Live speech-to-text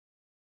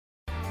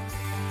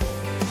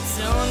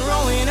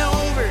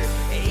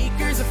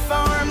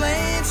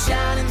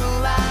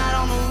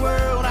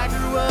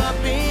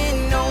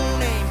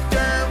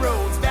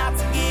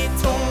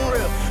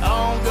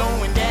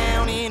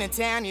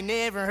you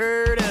never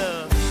heard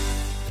of.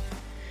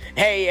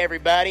 Hey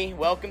everybody,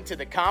 welcome to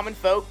the Common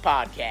Folk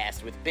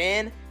Podcast with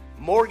Ben,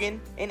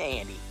 Morgan, and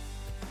Andy.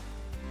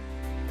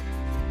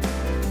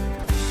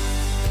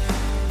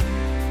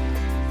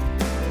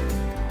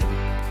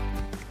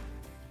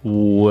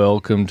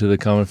 Welcome to the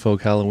Common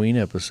Folk Halloween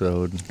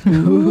episode.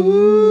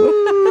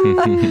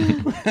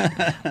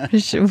 We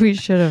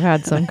should have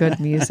had some good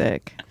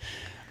music.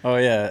 Oh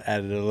yeah,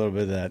 added a little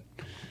bit of that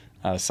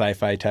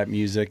sci-fi type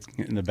music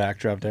in the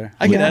backdrop there.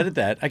 I could edit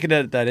that. I could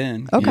edit that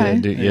in. Okay.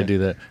 Do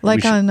that.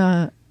 Like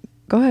on,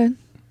 go ahead.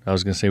 I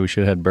was going to say we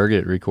should have had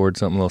Birgit record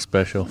something a little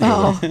special.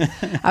 Oh,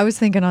 I was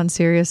thinking on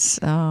Sirius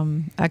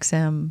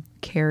XM,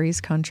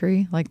 Carrie's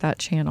Country, like that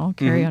channel.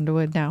 Carrie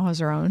Underwood now has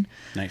her own.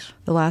 Nice.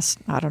 The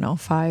last,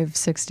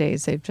 5-6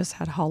 days, they've just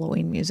had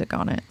Halloween music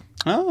on it.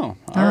 Oh,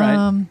 all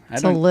right.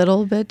 It's a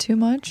little bit too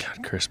much.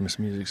 God, Christmas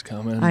music's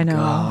coming. I know.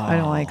 Oh, I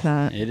don't like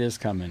that. It is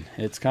coming.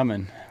 It's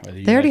coming.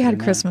 They already had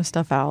Christmas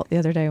stuff out the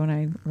other day when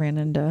I ran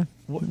into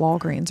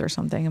Walgreens or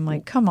something. I'm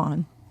like, come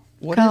on.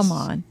 Come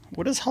on.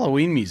 What is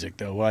Halloween music,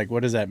 though? Like,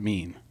 what does that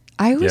mean?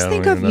 I always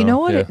think of, you know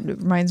what Yeah. it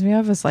reminds me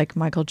of is like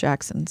Michael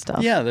Jackson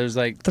stuff. Yeah, there's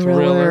like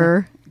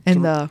Thriller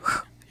and the,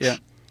 yeah.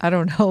 I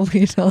don't know,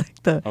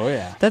 like the, Oh,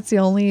 yeah. that's the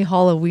only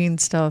Halloween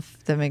stuff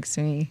that makes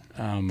me,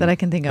 that I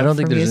can think of. I don't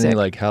think for there's music. any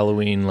like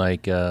Halloween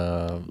like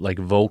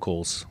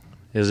vocals.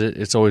 Is it?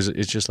 It's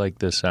just like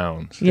the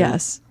sounds.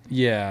 Yes.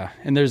 Yeah,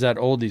 and there's that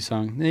oldie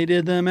song. They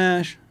did the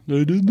mash.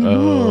 They did the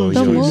Oh,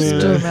 The yeah.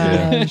 Monster Yeah.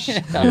 Mash.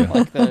 I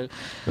like that.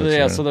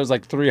 Yeah, right. so there's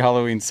like 3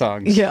 Halloween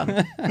songs.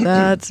 Yeah,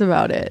 that's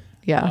about it.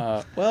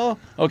 Yeah. Well,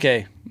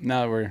 okay.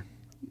 Now that we're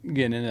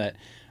getting into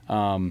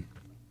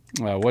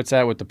that. What's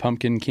that with the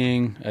Pumpkin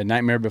King? A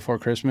Nightmare Before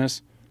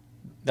Christmas?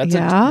 That's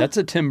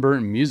a Tim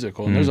Burton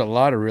musical, and there's a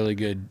lot of really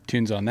good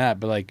tunes on that.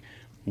 But like,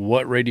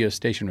 what radio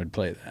station would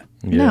play that?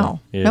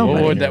 No, Yeah.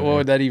 nobody. What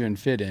would that even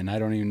fit in? I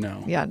don't even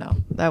know. Yeah, no,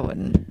 that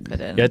wouldn't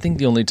fit in. Yeah, I think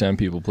the only time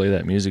people play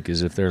that music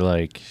is if they're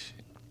like,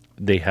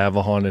 they have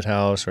a haunted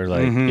house or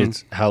like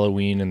it's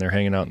Halloween and they're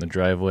hanging out in the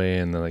driveway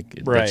and they're like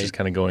that's just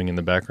kind of going in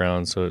the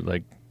background, so it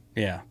like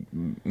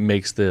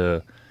makes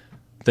the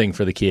thing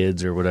for the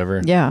kids or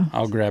whatever. Yeah.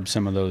 I'll grab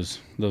some of those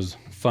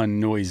fun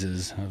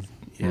noises.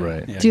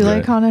 Right. Yeah. Do you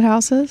like haunted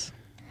houses?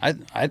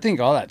 I think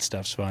all that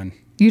stuff's fun.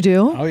 You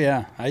do? Oh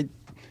yeah,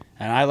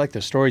 I like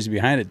the stories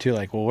behind it too.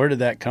 Like, well, where did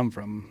that come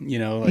from? You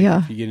know, like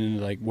if you get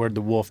into like where'd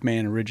the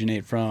Wolfman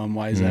originate from?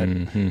 Why is that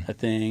a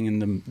thing?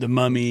 And the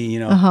mummy, you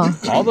know,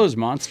 all those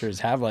monsters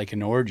have like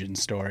an origin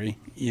story.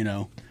 You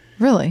know,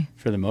 Really?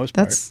 for the most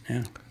part.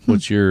 Yeah.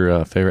 What's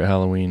your favorite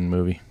Halloween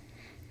movie?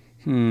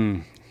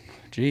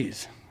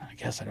 Geez, I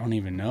guess I don't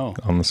even know.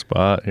 On the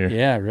spot here.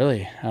 Yeah,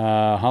 really.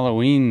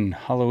 Halloween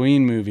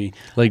movie.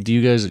 Like, do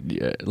you guys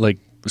like?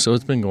 So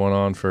it's been going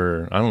on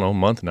for I don't know a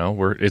month now.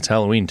 It's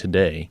Halloween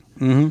today.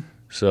 Mm-hmm.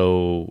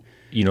 So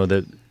you know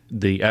that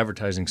the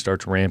advertising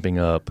starts ramping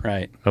up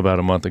Right. about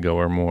a month ago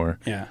or more.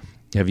 Yeah.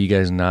 Have you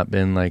guys not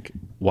been like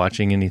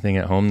watching anything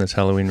at home that's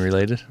Halloween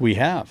related? We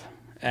have.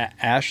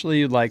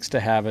 Ashley likes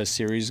to have a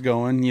series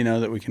going, you know,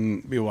 that we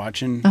can be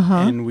watching,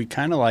 and we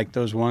kind of like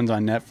those ones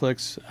on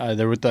Netflix.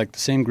 They're with like the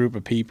same group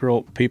of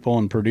people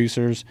and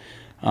producers,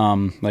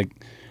 like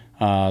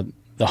The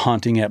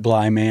Haunting at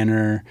Bly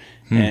Manor,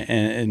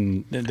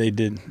 and they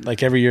did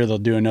like every year they'll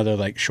do another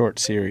like short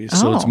series.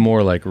 So it's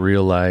more like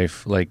real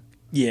life, like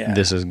Yeah,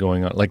 this is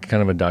going on, like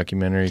kind of a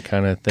documentary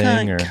kind of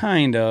thing, or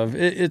kind of.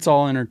 It's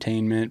all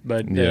entertainment,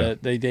 but Yeah.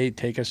 they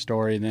take a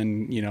story,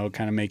 then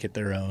kind of make it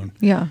their own.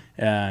 Yeah.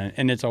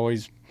 And it's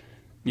always,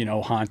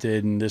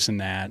 haunted and this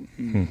and that.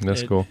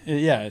 that's cool.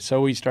 Yeah,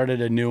 so we started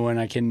a new one.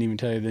 I can't even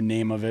tell you the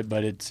name of it,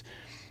 but it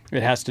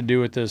has to do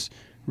with this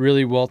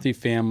really wealthy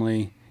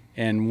family,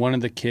 and one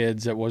of the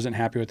kids that wasn't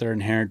happy with their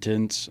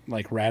inheritance,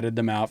 like ratted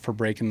them out for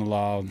breaking the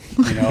law,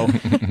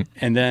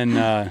 and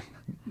then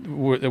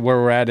where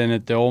we're at in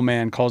it, the old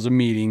man calls a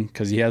meeting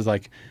because he has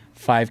like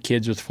 5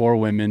 kids with 4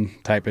 women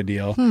type of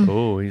deal.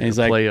 Oh, he's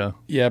a like, playa.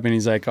 Yep, and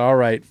he's like, all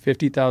right,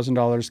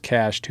 $50,000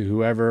 cash to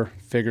whoever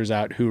figures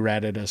out who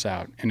ratted us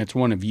out, and it's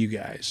one of you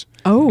guys.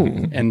 Oh.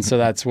 And so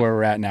that's where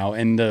we're at now.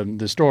 And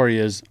the story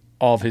is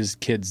all of his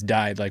kids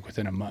died like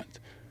within a month.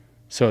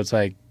 So it's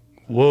like,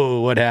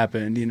 whoa, what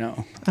happened?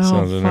 Oh,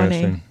 Sounds funny.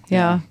 interesting.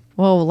 Yeah.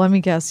 Well, let me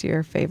guess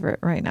your favorite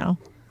right now.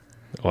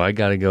 Oh, I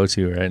got to go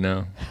to right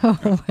now.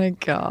 Oh my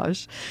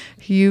gosh.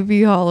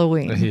 Hubie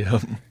Halloween.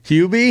 Yep.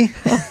 Hubie?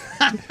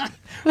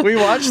 We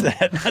watched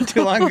that not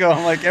too long ago.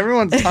 I'm like,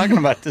 everyone's talking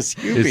about this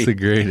Hubie. It's the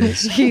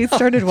greatest. He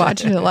started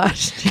watching it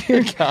last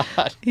year.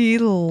 God. He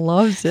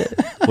loves it.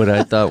 What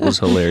I thought was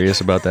hilarious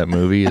about that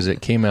movie is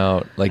it came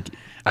out like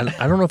I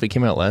don't know if it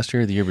came out last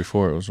year or the year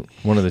before. It was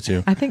one of the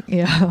two. I think,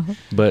 yeah.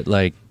 But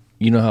like,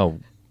 you know how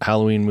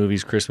Halloween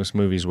movies, Christmas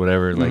movies,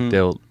 whatever, like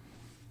they'll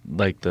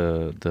like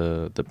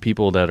the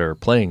people that are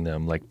playing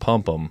them like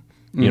pump them,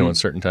 in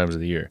certain times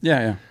of the year.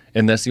 Yeah.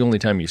 And that's the only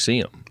time you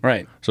see them.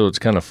 Right. So it's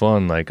kind of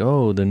fun, like,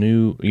 oh, the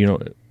new,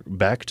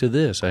 back to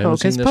this. I haven't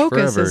seen this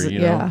Pocus forever, is,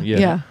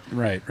 Yeah.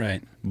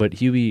 Right. But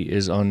Hubie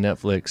is on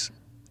Netflix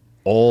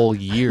all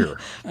year,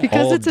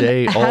 because all it's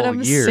day, an Adam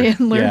all year.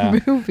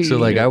 Sandler movie. So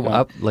like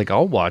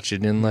I'll watch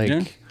it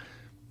in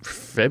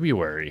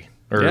February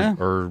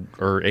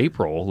or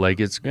April. Like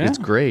it's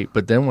great.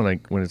 But then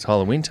when it's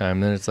Halloween time,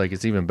 then it's like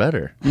it's even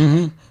better.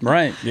 Mm-hmm.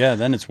 Right? Yeah.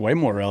 Then it's way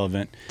more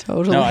relevant.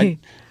 Totally. No,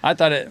 I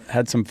thought it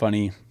had some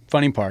funny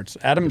parts.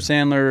 Adam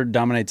Sandler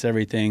dominates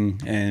everything,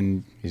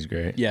 and he's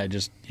great. Yeah,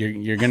 just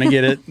you're gonna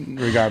get it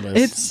regardless.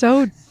 It's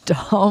so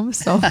dumb,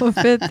 some of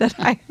it, that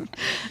I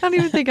don't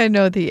even think I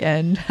know the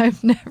end.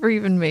 I've never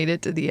even made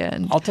it to the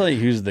end. I'll tell you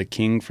who's the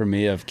king for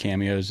me of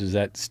cameos is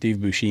that Steve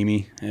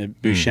Buscemi.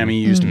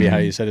 Buscemi used to be how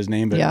you said his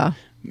name, but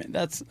man,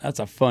 that's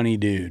a funny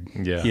dude.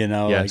 Yeah, you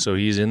know. Yeah, so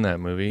he's in that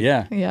movie.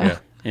 Yeah.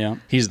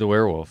 He's the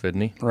werewolf, isn't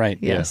he? Right.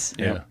 Yes.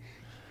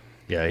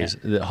 Yeah, he's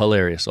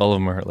hilarious. All of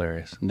them are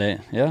hilarious.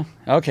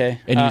 Okay.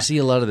 And you see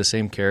a lot of the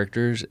same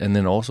characters, and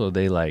then also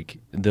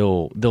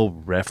they'll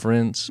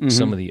reference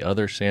some of the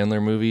other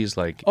Sandler movies,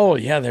 like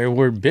they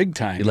were big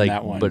time in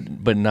that one,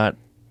 but not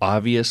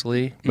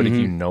obviously. But if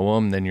you know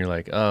them, then you're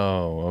like,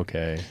 oh,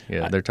 okay,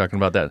 they're talking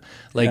about that.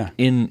 Like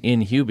in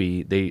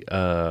Hubie,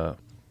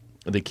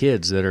 the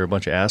kids that are a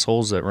bunch of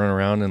assholes that run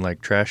around and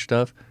like trash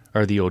stuff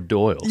are the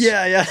O'Doyles.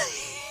 Yeah.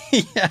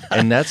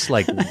 And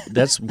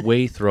that's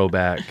way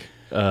throwback.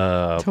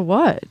 To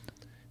what?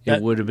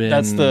 It would have been.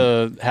 That's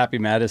the Happy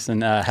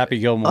Madison, Happy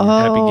Gilmore. Oh.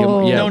 Happy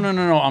Gilmore. Yeah.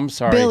 No. I'm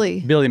sorry.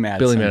 Billy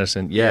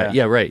Madison.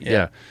 Yeah, right.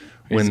 Yeah.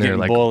 When they're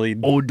like,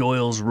 bullied.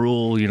 O'Doyle's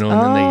rule, and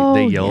then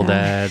they yelled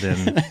at,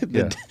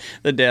 and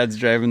the dad's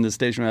driving the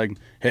station like,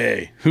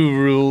 hey, who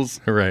rules?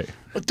 Right.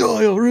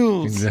 O'Doyle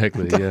rules.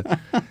 Exactly, yeah.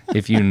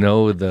 If you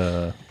know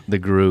the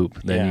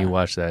group, then you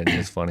watch that, and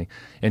it's funny.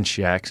 And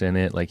Shaq's in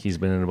it. Like, he's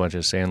been in a bunch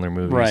of Sandler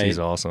movies. Right. He's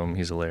awesome.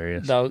 He's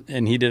hilarious.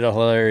 And he did a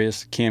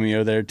hilarious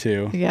cameo there,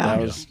 too. Yeah.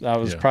 That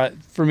was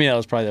for me, that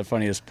was probably the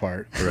funniest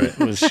part. Right.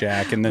 Was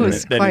Shaq, and then, it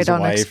was then quite his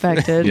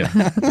unexpected.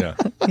 Yeah.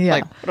 Yeah.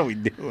 Like, what are we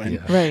doing?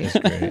 Yeah. Right. It's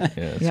great. Yeah,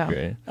 it's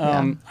great.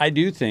 I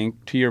do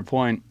think, to your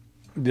point,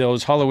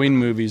 those Halloween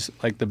movies,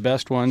 like the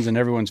best ones and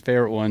everyone's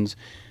favorite ones,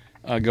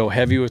 go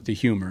heavy with the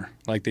humor.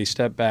 Like they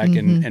step back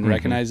and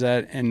recognize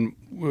that. And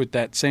with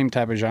that same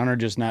type of genre,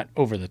 just not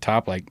over the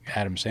top like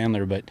Adam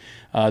Sandler, but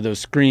those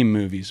Scream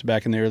movies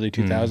back in the early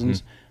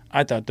 2000s,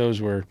 I thought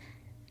those were,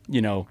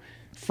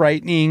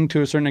 frightening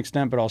to a certain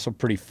extent, but also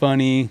pretty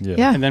funny.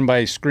 Yeah. And then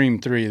by Scream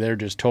 3, they're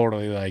just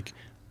totally like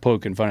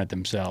poking fun at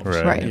themselves.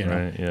 Right.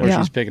 Where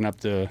she's picking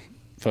up the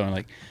phone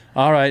like,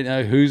 all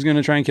right, who's going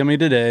to try and kill me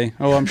today?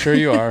 Oh, I'm sure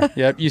you are.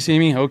 Yep, you see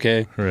me?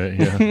 Okay. Right,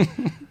 yeah.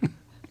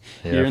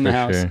 You're in the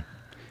house. Sure.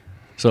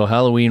 So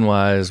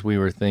Halloween-wise, we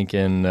were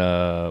thinking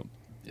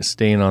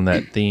staying on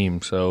that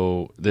theme.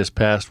 So this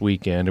past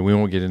weekend, and we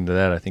won't get into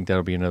that. I think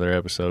that'll be another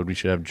episode. We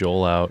should have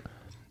Joel out.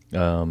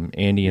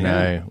 Andy and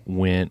I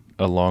went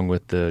along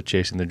with the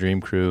Chasing the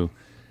Dream crew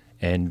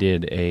and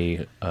did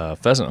a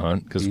pheasant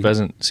hunt because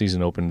pheasant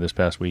season opened this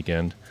past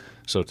weekend.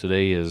 So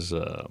today is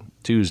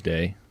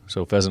Tuesday.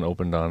 So pheasant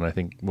opened on, I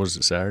think, was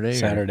it Saturday?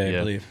 Saturday, I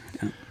believe.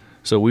 Yeah.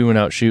 So we went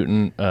out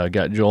shooting,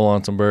 got Joel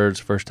on some birds.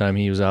 First time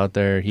he was out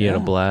there. He had a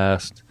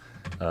blast.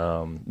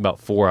 About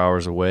 4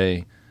 hours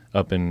away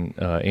up in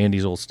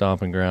Andy's old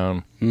stomping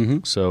ground.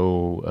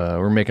 So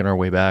we're making our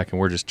way back, and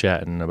we're just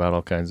chatting about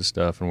all kinds of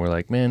stuff. And we're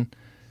like, man,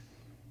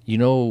 you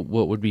know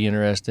what would be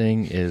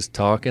interesting is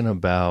talking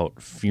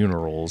about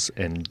funerals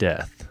and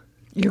death.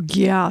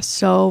 Yeah,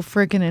 so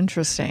freaking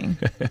interesting.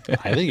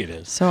 I think it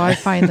is. So I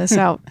find this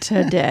out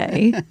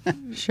today.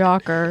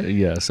 Shocker.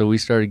 Yeah, so we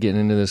started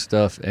getting into this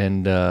stuff,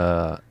 and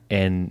I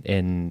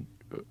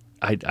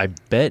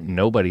bet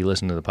nobody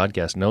listening to the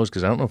podcast knows,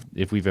 because I don't know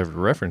if we've ever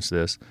referenced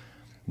this,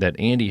 that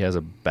Andy has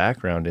a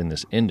background in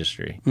this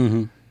industry.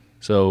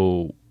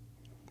 So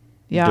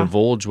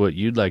divulge what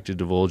you'd like to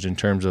divulge in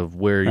terms of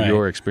where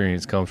your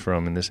experience comes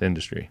from in this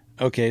industry.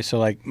 Okay, so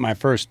like my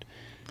first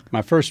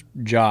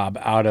job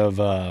out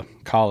of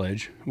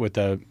college with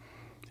the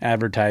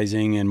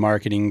advertising and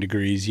marketing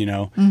degrees,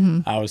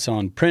 I was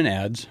selling print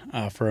ads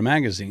for a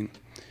magazine.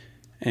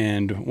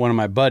 And one of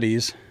my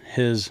buddies,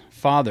 his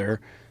father,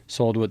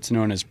 sold what's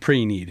known as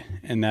pre-need,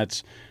 and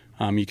that's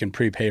you can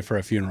prepay for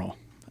a funeral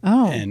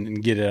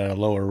and get it at a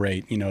lower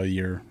rate.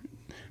 Your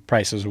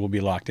prices will be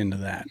locked into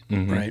that,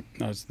 right?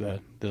 That's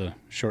the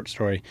short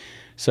story.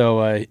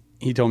 So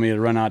he told me to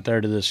run out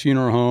there to this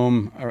funeral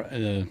home,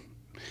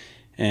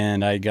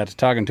 and I got to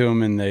talking to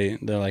him, and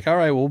they're like, all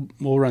right,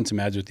 we'll run some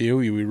ads with you.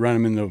 We run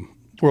them in the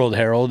World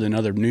Herald and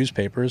other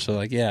newspapers. So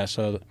like, yeah.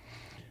 So,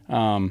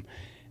 and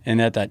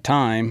at that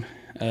time,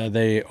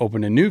 they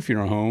opened a new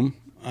funeral home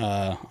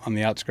on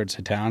the outskirts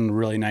of town, a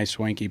really nice,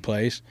 swanky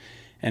place.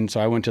 And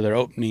so I went to their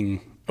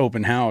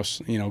open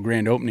house,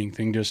 grand opening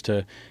thing, just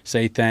to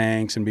say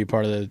thanks and be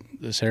part of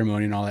the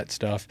ceremony and all that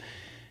stuff.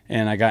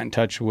 And I got in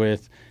touch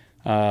with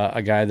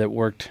a guy that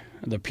worked,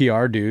 the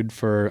PR dude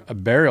for a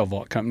burial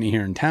vault company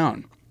here in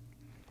town.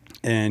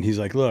 And he's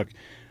like, look,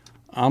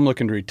 I'm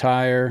looking to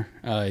retire.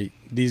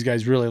 These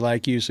guys really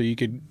like you, so you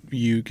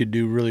could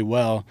do really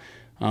well.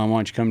 why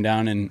don't you come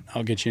down and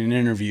I'll get you an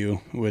interview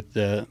with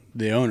the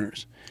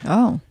owners.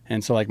 Oh.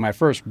 And so like my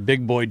first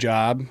big boy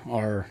job,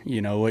 or,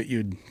 what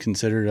you'd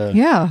consider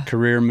a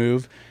career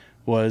move,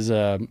 was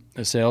a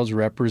sales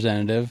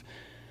representative,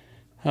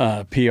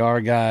 PR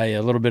guy,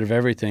 a little bit of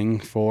everything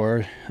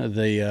for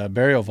the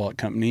burial vault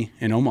company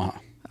in Omaha.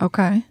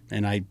 Okay.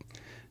 And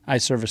I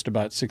serviced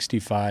about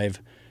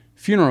 65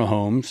 funeral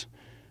homes,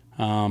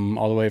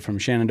 all the way from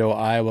Shenandoah,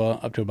 Iowa,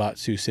 up to about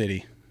Sioux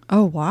City.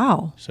 Oh,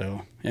 wow.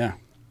 So, yeah.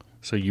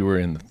 So you were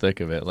in the thick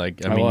of it.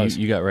 Like, I mean,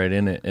 you got right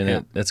in it,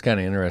 and that's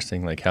kind of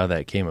interesting, like how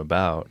that came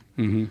about.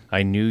 Mm-hmm.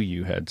 I knew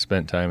you had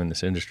spent time in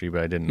this industry,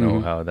 but I didn't know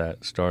how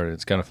that started.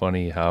 It's kind of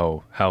funny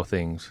how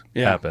things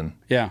happen.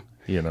 Yeah.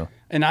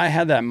 And I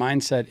had that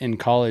mindset in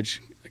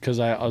college because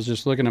I was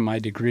just looking at my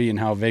degree and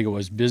how vague it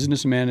was: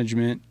 business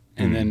management,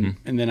 and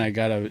then I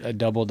got a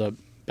doubled up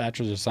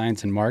bachelor's of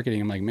science in marketing.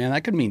 I'm like, man,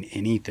 that could mean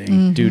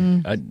anything,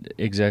 dude.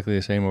 Exactly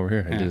the same over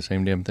here. I did the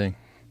same damn thing.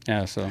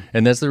 Yeah, so.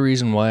 And that's the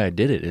reason why I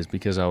did it, is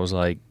because I was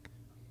like,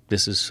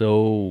 this is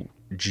so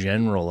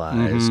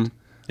generalized.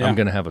 Yeah. I'm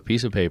going to have a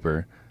piece of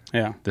paper.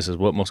 Yeah. This is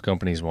what most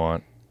companies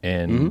want.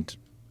 And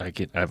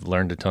I've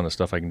learned a ton of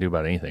stuff I can do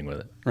about anything with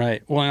it.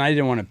 Right. Well, and I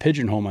didn't want to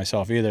pigeonhole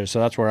myself either. So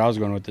that's where I was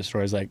going with this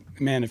story. It's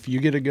like, man, if you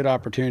get a good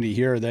opportunity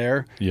here or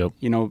there,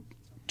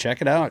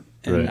 check it out.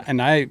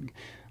 And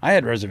I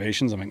had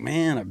reservations. I'm like,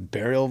 man, a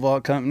burial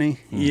vault company?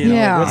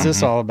 What's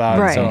this all about?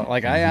 Right. So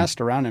like I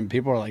asked around and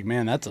people are like,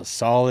 man, that's a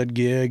solid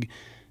gig.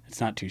 It's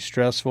not too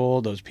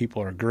stressful. Those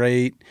people are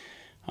great.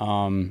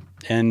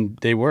 And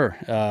they were.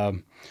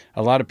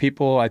 A lot of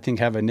people, I think,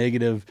 have a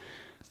negative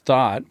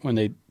thought when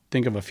they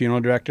think of a funeral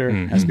director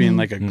as being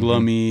like a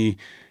gloomy,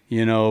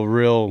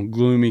 real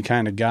gloomy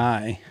kind of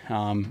guy.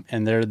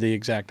 And they're the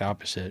exact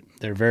opposite.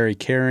 They're very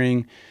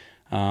caring.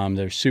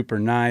 They're super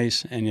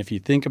nice. And if you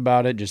think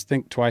about it, just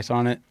think twice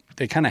on it.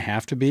 They kind of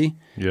have to be.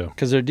 Yeah.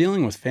 Because they're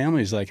dealing with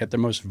families like at their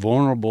most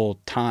vulnerable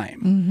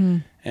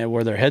time and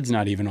where their head's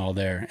not even all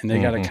there. And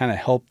they got to kind of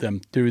help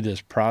them through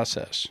this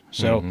process.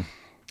 So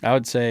I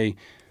would say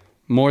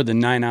more than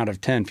 9 out of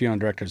 10 funeral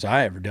directors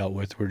I ever dealt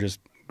with were just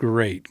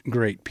great,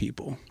 great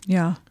people.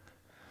 Yeah.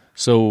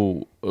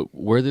 So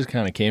where this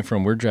kind of came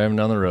from, we're driving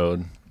down the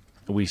road.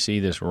 We see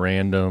this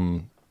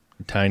random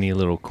tiny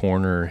little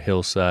corner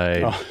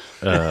hillside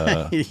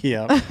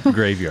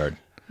graveyard.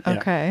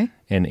 Okay.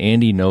 And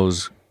Andy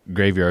knows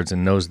graveyards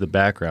and knows the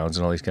backgrounds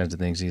and all these kinds of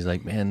things. He's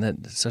like, man,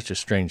 that's such a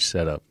strange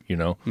setup,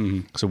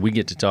 So we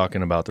get to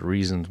talking about the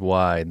reasons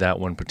why that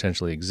one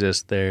potentially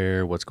exists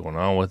there, what's going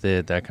on with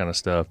it, that kind of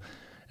stuff.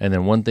 And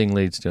then one thing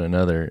leads to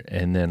another.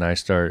 And then I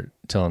start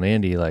telling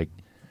Andy, like,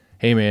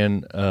 hey,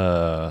 man,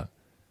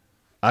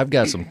 I've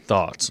got some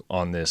thoughts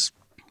on this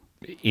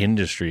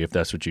industry, if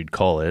that's what you'd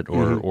call it,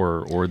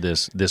 or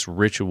this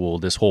ritual,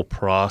 this whole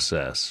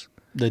process.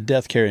 The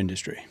death care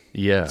industry.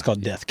 Yeah. It's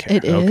called death care.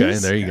 It is? Okay,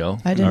 there you go.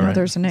 I didn't know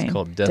there's a name. It's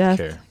called death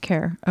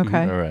care.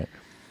 Okay. All right.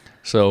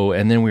 So,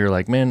 and then we were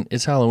like, man,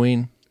 it's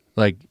Halloween.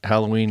 Like,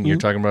 Halloween, you're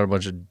talking about a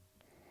bunch of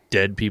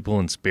dead people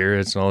and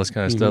spirits and all this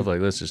kind of stuff.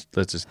 Like, let's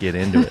just get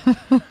into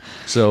it.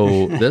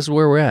 So this is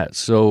where we're at.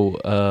 So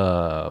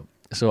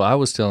I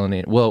was telling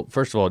it. Well,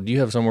 first of all, do you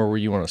have somewhere where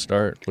you want to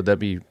start? Would that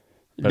be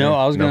better? No,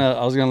 I was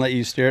gonna let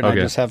you steer it. Okay.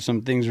 I just have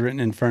some things written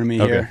in front of me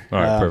here. All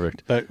right,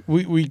 perfect. But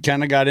we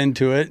kind of got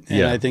into it,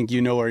 and I think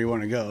you know where you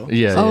want to go.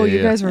 Yeah.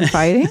 You guys were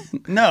fighting?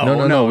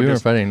 No, we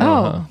weren't fighting.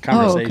 No,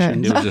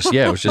 conversation.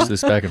 Okay. It was just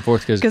this back and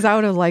forth because I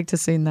would have liked to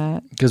seen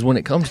that. Because when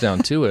it comes down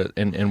to it,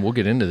 and we'll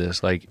get into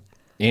this, like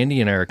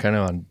Andy and I are kind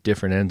of on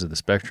different ends of the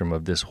spectrum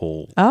of this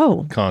whole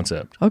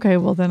concept. Okay,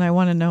 well then I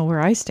want to know where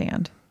I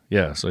stand.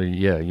 Yeah. So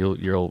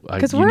you'll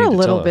because we're a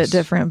little bit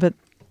different, but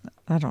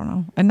I don't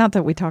know. And not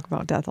that we talk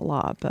about death a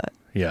lot, but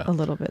a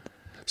little bit.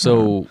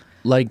 So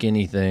like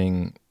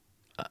anything,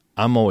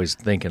 I'm always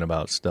thinking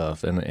about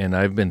stuff, and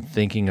I've been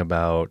thinking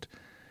about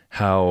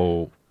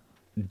how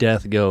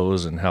death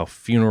goes and how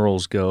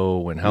funerals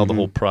go and how the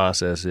whole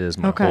process is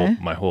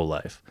my whole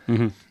life.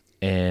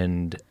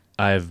 And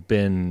I've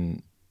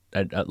been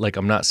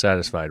I'm not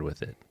satisfied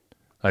with it.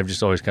 I've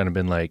just always kind of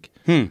been like,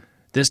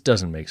 this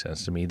doesn't make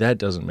sense to me. That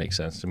doesn't make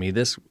sense to me.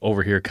 This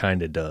over here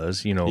kind of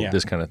does,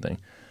 this kind of thing.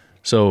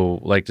 So,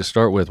 like, to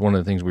start with, one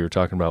of the things we were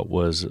talking about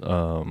was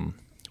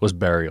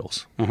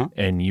burials,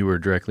 and you were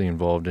directly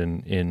involved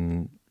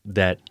in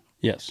that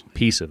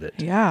piece of it.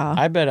 Yeah,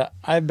 I bet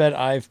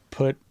I've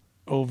put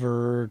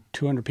over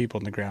 200 people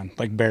in the ground,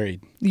 like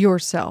buried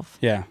yourself.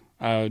 Yeah,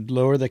 I would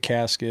lower the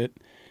casket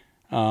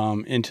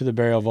into the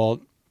burial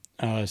vault,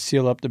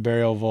 seal up the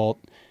burial vault,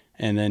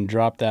 and then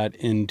drop that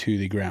into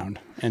the ground,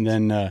 and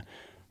then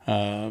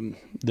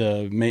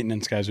the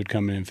maintenance guys would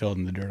come in and fill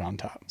in the dirt on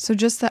top. So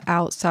just the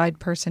outside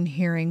person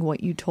hearing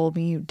what you told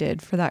me you did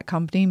for that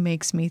company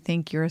makes me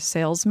think you're a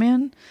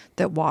salesman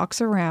that walks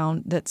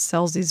around that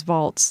sells these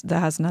vaults that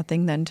has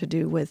nothing then to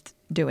do with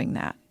doing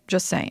that.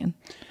 Just saying.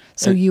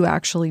 So you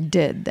actually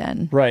did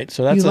then. Right.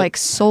 So that's you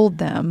sold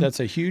them. That's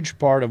a huge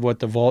part of what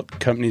the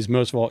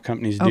most vault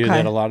companies do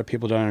that a lot of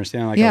people don't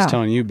understand. Like I was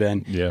telling you,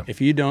 Ben,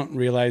 if you don't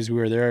realize we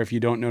were there, if you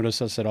don't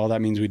notice us at all,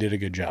 that means we did a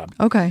good job.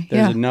 Okay.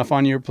 There's enough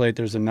on your plate.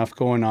 There's enough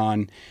going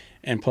on.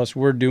 And plus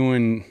we're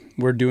doing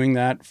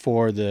that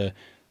for the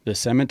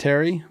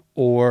cemetery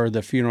or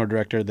the funeral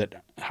director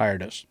that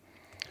hired us.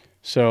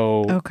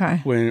 So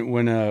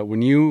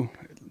when you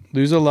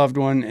lose a loved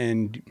one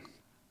and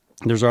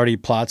there's already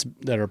plots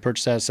that are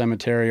purchased at a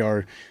cemetery,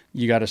 or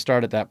you got to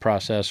start at that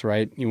process,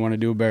 right? You want to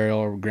do a burial,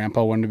 or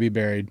grandpa wanted to be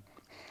buried.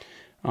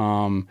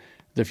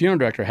 The funeral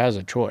director has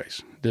a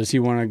choice. Does he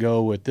want to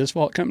go with this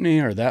vault company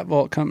or that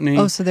vault company?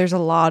 Oh, so there's a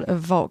lot of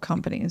vault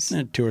companies.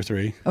 2 or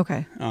 3.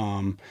 Okay.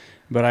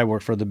 But I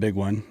work for the big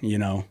one,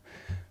 kind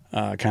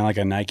of like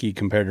a Nike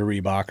compared to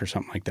Reebok or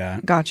something like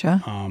that.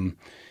 Gotcha.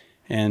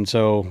 And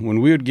so when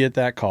we would get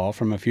that call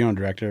from a funeral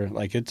director,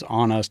 like, it's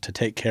on us to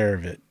take care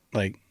of it.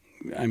 Like,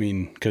 I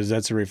mean, because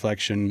that's a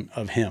reflection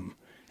of him.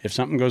 If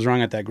something goes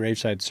wrong at that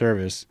graveside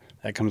service,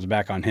 that comes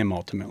back on him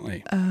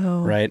ultimately,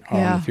 right?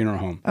 On the funeral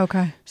home.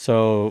 Okay.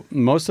 So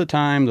most of the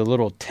time, the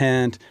little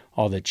tent,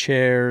 all the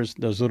chairs,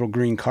 those little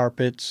green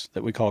carpets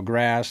that we call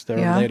grass that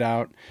are laid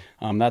out,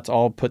 that's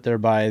all put there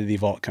by the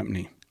vault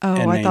company.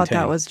 Oh, I thought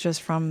that was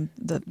just from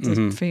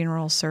the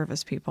funeral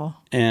service people.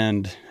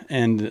 And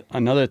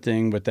another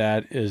thing with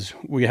that is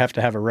we have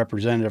to have a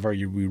representative, or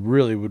we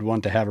really would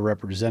want to have a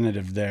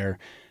representative there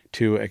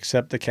to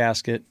accept the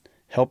casket,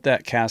 help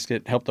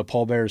the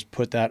pallbearers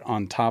put that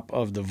on top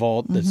of the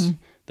vault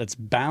that's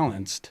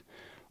balanced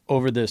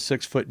over this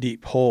 6-foot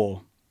deep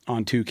hole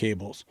on 2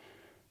 cables.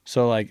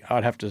 So like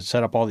I'd have to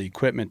set up all the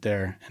equipment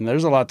there, and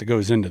there's a lot that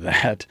goes into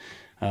that.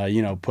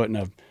 Putting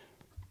a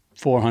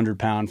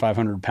 400-pound,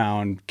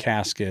 500-pound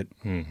casket,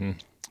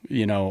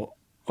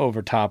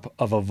 over top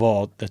of a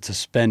vault that's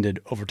suspended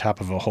over top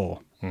of a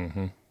hole.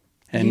 Mm-hmm.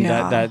 And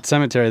that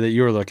cemetery that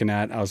you were looking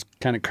at, I was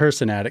kind of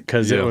cursing at it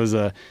because it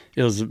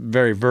was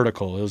very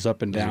vertical. It was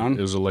up and down.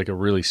 It was like a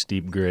really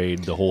steep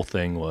grade. The whole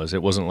thing was.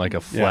 It wasn't like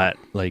a flat,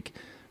 like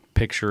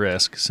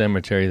picturesque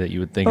cemetery that you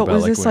would think about.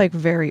 Was this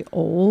very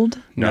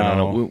old?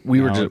 No. We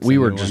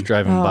were just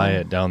driving by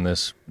it down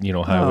this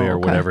highway or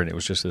whatever, and it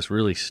was just this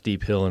really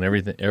steep hill, and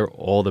everything.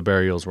 All the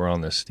burials were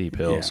on this steep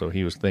hill. Yeah. So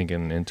he was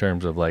thinking in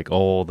terms of like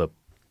all the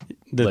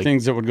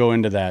things that would go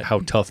into that. How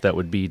tough that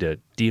would be to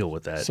deal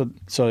with that.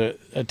 So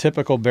a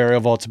typical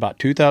burial vault's about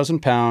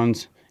 2,000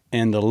 pounds,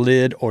 and the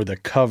lid or the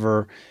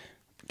cover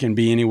can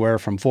be anywhere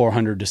from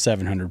 400 to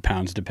 700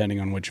 pounds,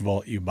 depending on which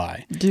vault you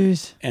buy.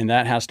 Jeez. And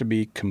that has to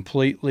be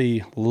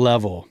completely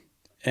level.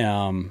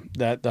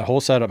 That the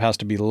whole setup has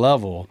to be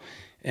level,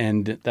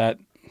 and that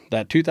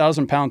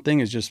 2,000 pound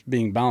thing is just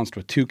being balanced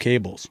with 2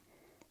 cables.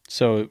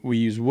 So we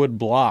use wood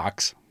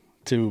blocks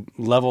to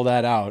level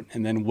that out,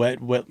 and then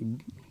wet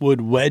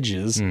wood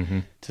wedges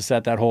to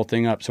set that whole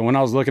thing up. So when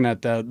I was looking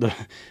at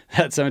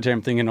that cemetery,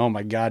 I'm thinking, oh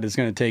my God, it's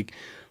going to take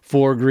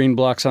 4 green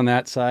blocks on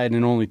that side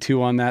and only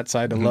 2 on that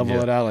side to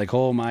level it out. Like,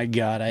 oh my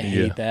God, I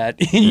hate that.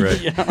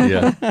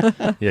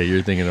 Right. Yeah.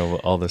 You're thinking of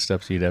all the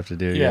steps you'd have to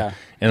do. Yeah.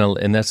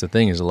 And that's the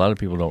thing, is a lot of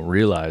people don't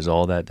realize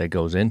all that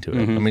goes into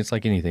it. I mean, it's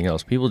like anything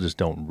else. People just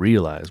don't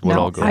realize what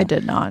all goes. I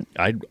did not.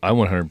 I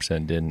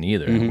 100% didn't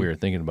either. We were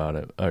thinking about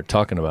it or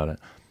talking about it.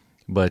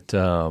 But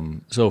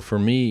so for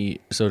me,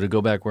 to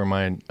go back where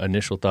my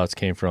initial thoughts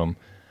came from,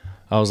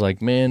 I was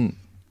like, man,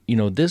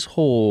 this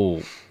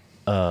whole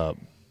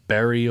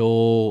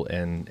burial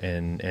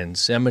and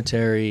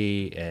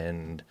cemetery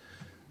and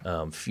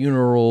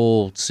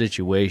funeral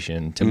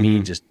situation to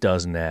me just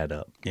doesn't add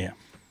up. Yeah.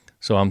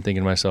 So I'm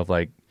thinking to myself,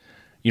 like,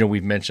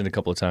 we've mentioned a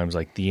couple of times,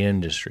 like, the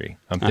industry.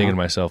 I'm thinking to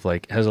myself,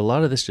 like, has a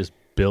lot of this just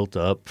built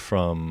up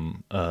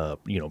from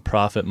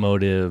profit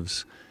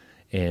motives?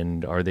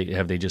 And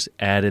have they just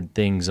added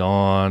things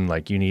on,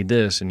 like, you need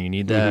this and you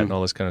need that and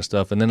all this kind of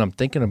stuff? And then I'm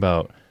thinking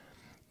about,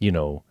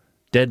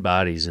 dead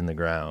bodies in the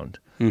ground,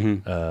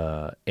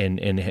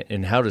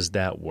 and how does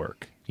that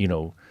work?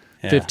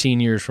 15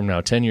 years from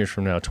now, 10 years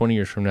from now, 20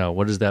 years from now,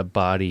 what is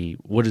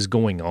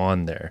going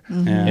on there?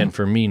 And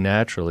for me,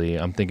 naturally,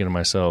 I'm thinking to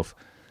myself,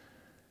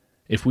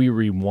 if we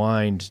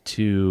rewind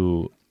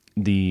to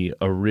the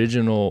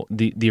origination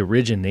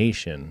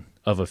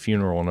of a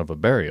funeral and of a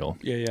burial,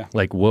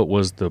 like, what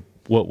was the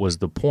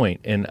point?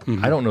 And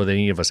I don't know that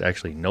any of us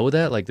actually know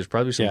that. Like, there's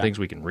probably some things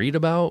we can read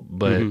about,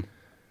 but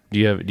do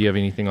you have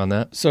anything on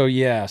that? So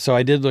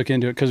I did look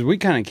into it, because we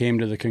kind of came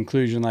to the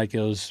conclusion, like,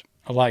 it was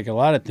like a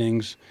lot of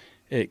things,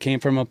 it came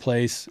from a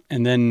place,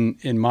 and then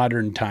in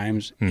modern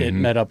times it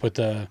met up with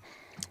the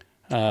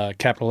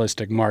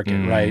capitalistic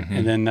market, right?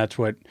 And then that's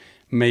what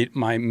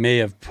may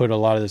have put a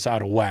lot of this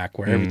out of whack,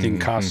 where everything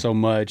costs so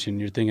much, and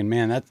you're thinking,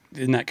 man,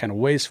 isn't that kind of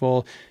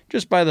wasteful?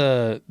 Just by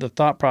the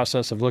thought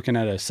process of looking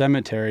at a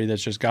cemetery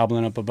that's just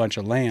gobbling up a bunch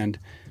of land.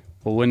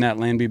 Well, wouldn't that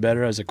land be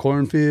better as a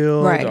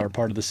cornfield or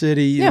part of the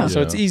city? You know?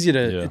 So it's easy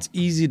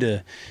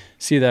to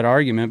see that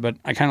argument. But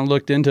I kind of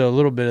looked into a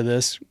little bit of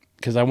this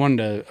because I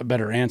wanted a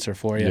better answer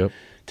for you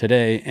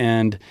today.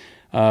 And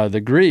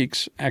The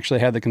Greeks actually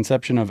had the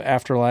conception of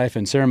afterlife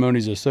and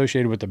ceremonies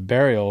associated with the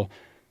burial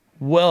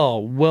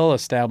well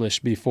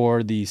established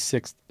before the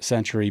 6th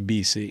century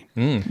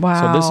BC.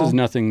 Wow. So this is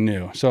nothing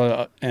new.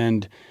 So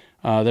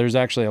there's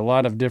actually a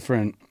lot of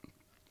different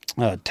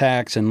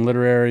texts and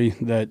literary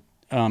that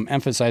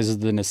emphasizes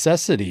the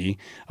necessity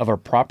of a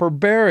proper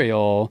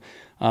burial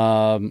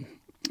in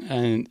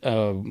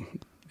the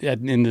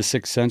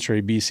 6th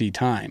century BC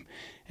time.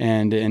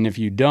 And if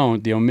you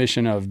don't, the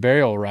omission of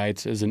burial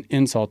rites is an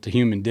insult to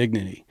human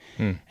dignity.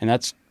 And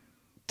that's,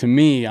 to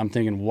me, I'm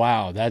thinking,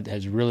 wow, that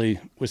has really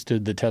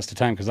withstood the test of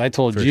time. Because I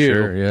told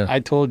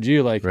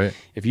you, like, right.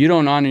 if you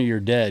don't honor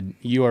your dead,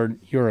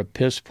 you're a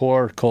piss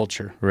poor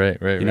culture.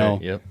 Right. You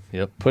know,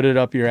 Yep. Put it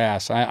up your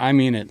ass. I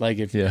mean it. Like,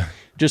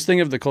 just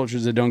think of the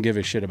cultures that don't give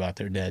a shit about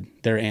their dead,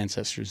 their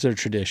ancestors, their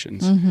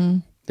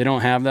traditions. They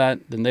don't have that,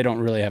 then they don't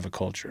really have a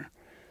culture.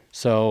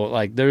 So,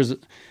 like,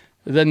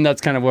 then that's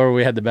kind of where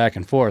we had the back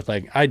and forth.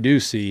 Like, I do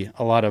see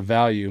a lot of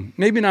value,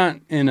 maybe not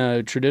in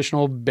a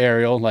traditional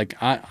burial. Like,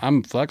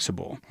 I'm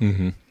flexible,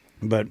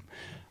 but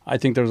I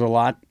think there's a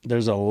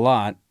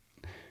lot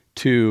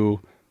to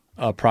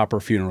a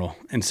proper funeral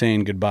and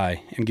saying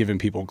goodbye and giving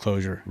people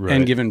closure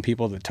and giving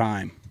people the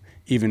time,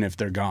 even if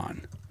they're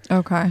gone.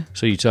 Okay.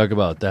 So you talk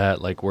about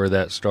that, like where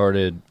that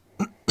started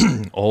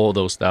all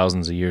those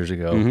thousands of years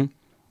ago.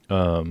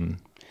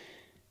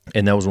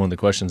 And that was one of the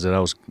questions that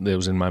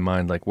was in my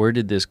mind, like, where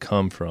did this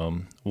come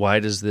from? Why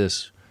does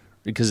this,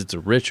 because it's a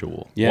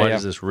ritual. Why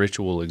does this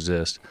ritual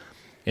exist?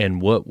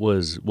 And what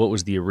was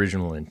the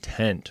original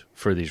intent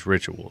for these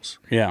rituals?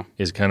 Yeah.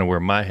 Is kind of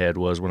where my head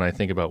was when I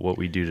think about what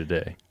we do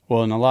today.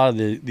 Well, and a lot of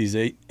these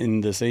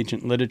in this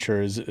ancient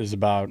literature is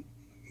about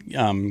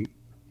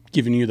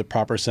giving you the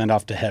proper send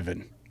off to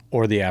heaven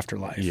or the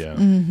afterlife. Yeah.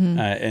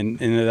 And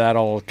that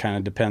all kind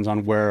of depends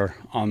on where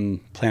on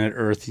planet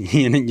Earth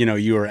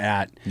you were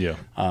at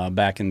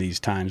back in these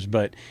times.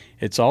 But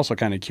it's also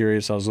kind of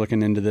curious. I was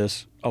looking into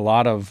this. A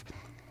lot of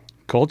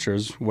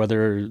cultures,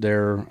 whether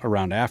they're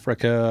around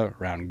Africa,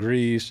 around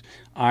Greece,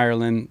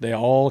 Ireland, they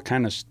all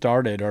kind of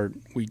started, or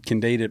we can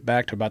date it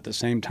back to about the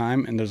same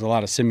time, and there's a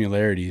lot of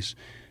similarities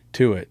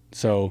to it.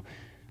 So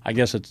I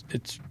guess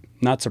it's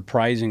not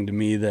surprising to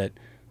me that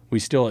we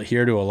still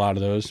adhere to a lot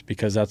of those,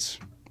 because that's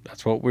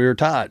what we were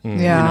taught.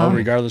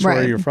 Regardless of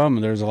where you're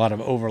from, there's a lot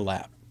of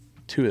overlap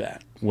to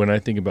that. When I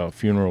think about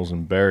funerals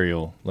and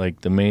burial,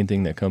 like, the main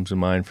thing that comes to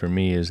mind for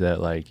me is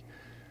that, like,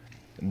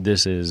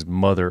 this is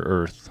Mother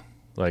Earth.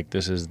 Like,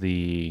 this is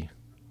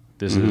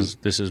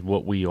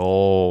what we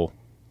all,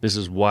 this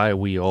is why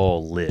we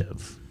all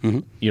live,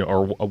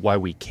 or why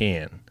we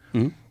can,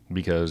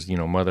 because,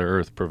 Mother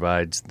Earth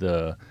provides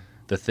the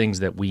things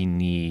that we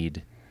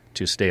need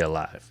to stay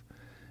alive.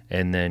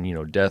 And then,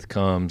 death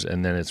comes,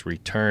 and then it's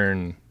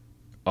return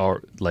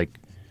our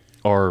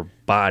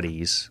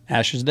bodies.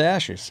 Ashes to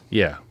ashes.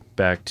 Yeah,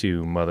 back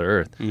to Mother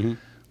Earth.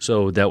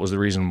 So that was the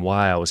reason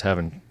why I was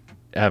having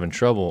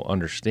trouble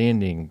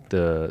understanding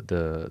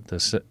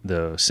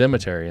the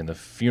cemetery and the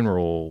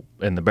funeral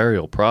and the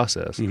burial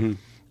process.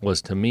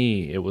 Was, to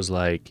me, it was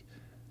like,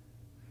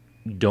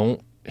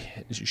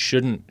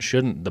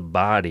 shouldn't the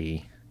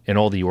body and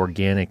all the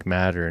organic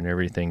matter and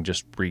everything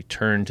just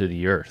return to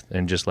the earth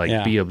and just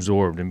be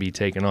absorbed and be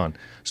taken on?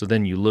 So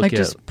then you look at,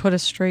 just put a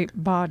straight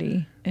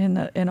body in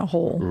a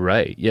hole.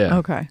 Right. Yeah.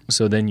 Okay.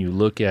 So then you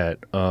look at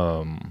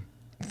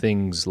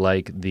things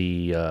like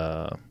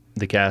the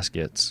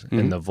caskets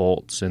and the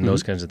vaults and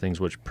those kinds of things,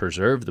 which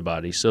preserve the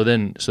body. So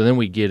then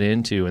we get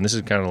into, and this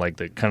is kind of like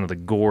the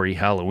gory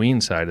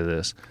Halloween side of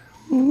this.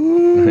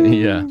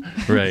 Yeah,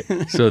 right.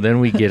 So then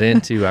we get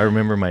into, I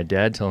remember my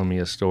dad telling me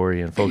a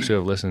story, and folks who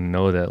have listened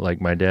know that,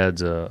 like, my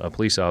dad's a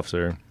police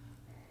officer,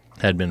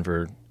 had been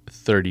for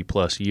 30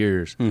 plus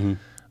years,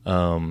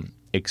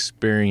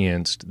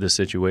 experienced the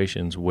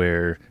situations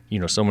where,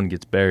 someone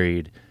gets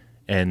buried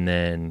and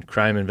then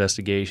crime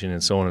investigation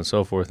and so on and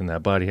so forth, and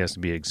that body has to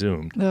be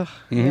exhumed. Ugh,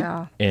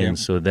 yeah. And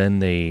so then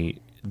they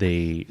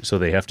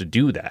have to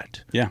do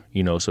that. Yeah.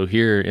 So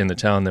here in the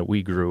town that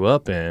we grew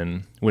up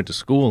in, went to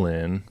school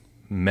in,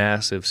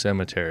 massive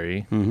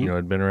cemetery,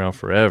 had been around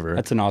forever.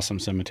 That's an awesome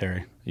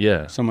cemetery.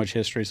 Yeah. So much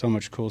history, so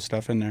much cool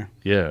stuff in there.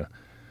 Yeah.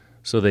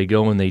 So they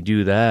go and they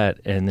do that,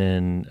 and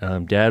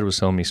then Dad was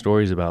telling me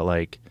stories about,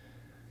 like,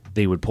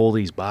 they would pull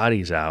these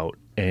bodies out,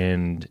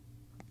 and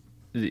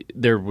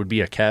there would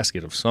be a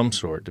casket of some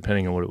sort,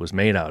 depending on what it was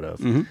made out of,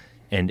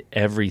 and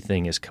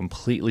everything is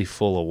completely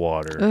full of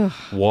water,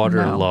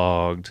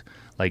 waterlogged,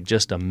 like,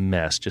 just a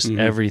mess. Just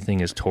everything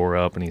is tore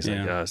up, and he's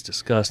like, "Oh, it's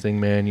disgusting,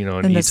 man."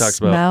 And he talks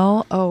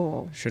about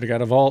should have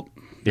got a vault.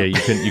 Yeah,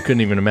 you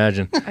couldn't even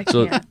imagine. I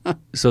can't.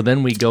 So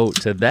then we go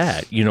to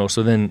that,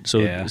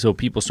 so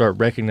people start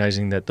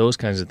recognizing that those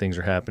kinds of things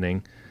are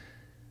happening.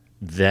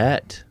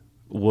 That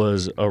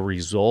was a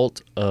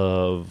result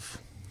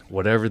of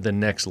whatever the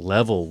next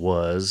level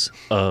was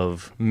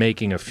of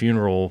making a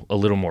funeral a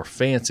little more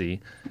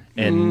fancy.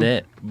 And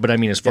then, but I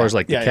mean, as far as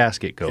the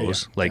casket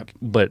goes,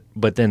 but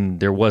then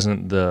there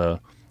wasn't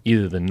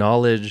either the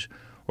knowledge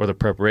or the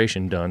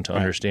preparation done to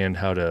understand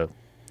how to,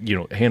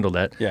 handle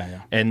that.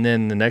 Yeah. And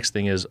then the next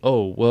thing is,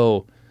 oh,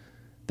 well,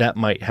 that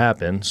might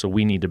happen, so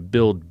we need to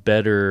build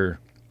better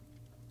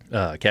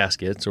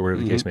caskets or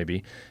whatever the case may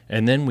be.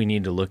 And then we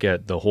need to look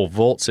at the whole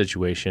vault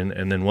situation,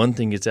 and then one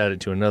thing gets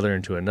added to another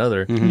and to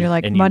another. And you're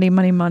like,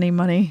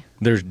 money.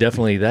 There's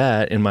definitely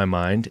that in my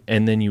mind.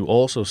 And then you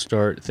also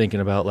start thinking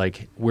about,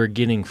 like, we're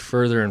getting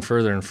further and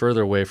further and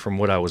further away from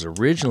what I was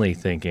originally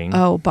thinking.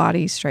 Oh,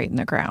 body straight in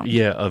the ground.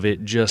 Yeah, of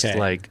it just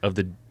like, of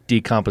the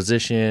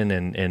decomposition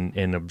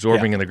and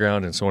absorbing in the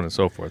ground and so on and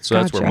so forth. So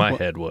that's where my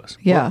head was.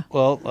 Yeah.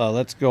 Well,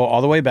 let's go all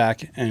the way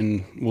back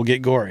and we'll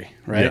get gory,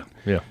 right?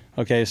 Yeah.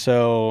 Okay,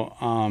 so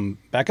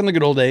back in the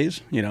good old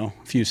days, a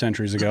few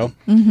centuries ago,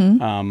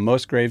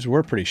 most graves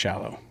were pretty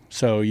shallow.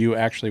 So you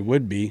actually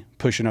would be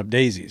pushing up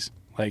daisies.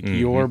 Like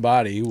your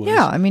body was...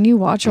 Yeah, I mean, you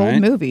watch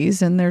old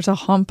movies and there's a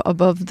hump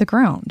above the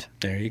ground.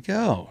 There you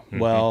go.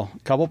 Well, a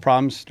couple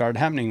problems started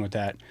happening with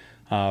that.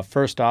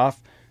 First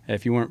off,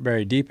 if you weren't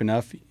very deep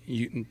enough,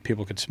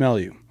 people could smell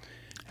you.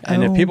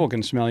 And if people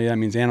can smell you, that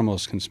means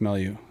animals can smell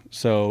you.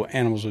 So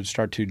animals would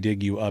start to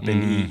dig you up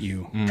and eat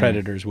you.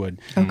 Predators would.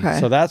 Okay.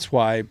 So that's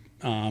why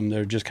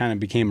there just kind of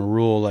became a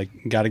rule, like,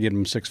 got to get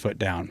them 6 foot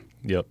down.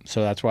 Yep.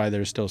 So that's why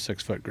there's still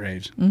 6 foot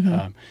graves.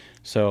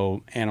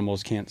 So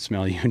animals can't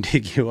smell you and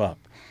dig you up.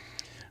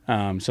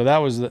 So that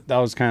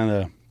was kind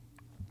of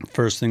the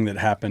first thing that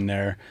happened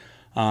there.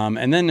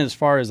 And then as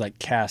far as like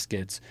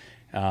caskets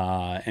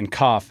and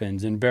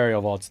coffins and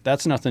burial vaults,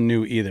 that's nothing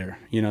new either.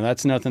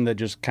 That's nothing that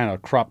just kind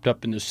of cropped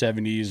up in the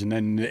 70s and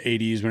then the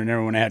 80s when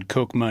everyone had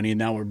Coke money and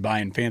now we're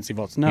buying fancy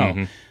vaults.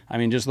 No. I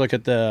mean, just look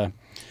at the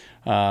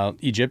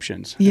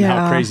Egyptians and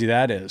how crazy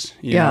that is.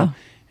 You know?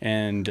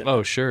 And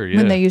oh, sure, yeah.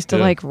 When they used to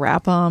like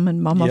wrap them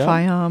and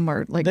mummify them,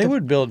 or like they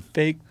would build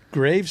fake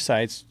grave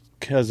sites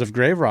because of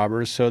grave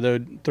robbers, so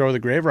they'd throw the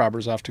grave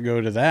robbers off to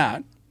go to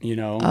that.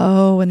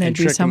 Oh, and they'd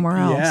be somewhere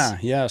else.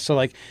 Yeah. So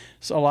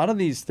a lot of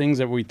these things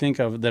that we think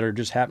of that are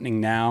just happening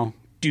now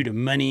due to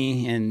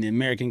money and the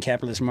American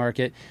capitalist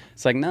market,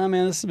 it's like, no,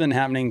 man, this has been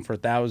happening for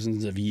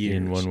thousands of years.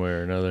 In one way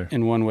or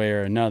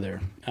another.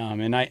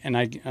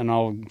 And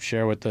I'll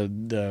share with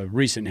the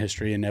recent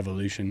history and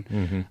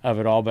evolution of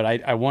it all. But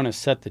I want to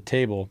set the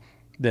table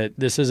that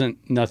this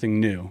isn't nothing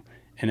new,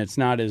 and it's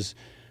not as,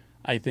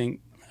 I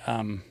think,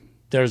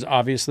 there's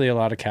obviously a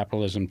lot of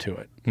capitalism to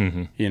it.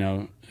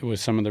 With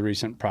some of the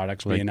recent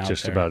products being out there.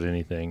 Just about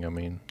anything, I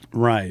mean.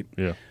 Right.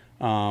 Yeah.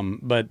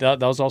 But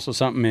that was also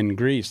something in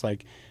Greece.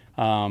 Like,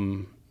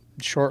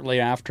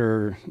 shortly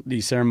after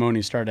these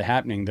ceremonies started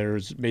happening, there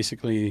was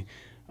basically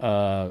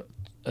a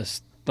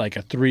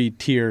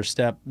 3-tier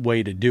step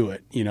way to do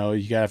it. You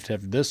have to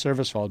have this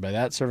service followed by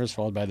that service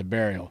followed by the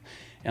burial.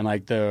 And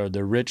like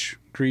the rich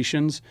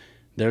Grecians,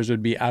 theirs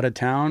would be out of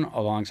town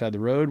alongside the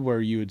road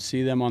where you would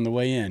see them on the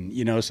way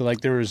in. So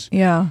like there's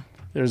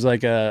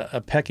like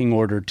a pecking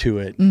order to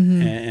it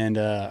and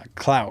a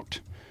clout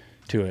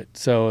to it.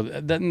 So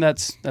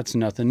that's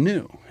nothing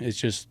new. It's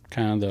just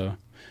kind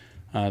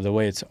of the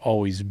way it's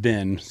always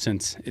been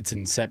since its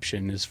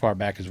inception, as far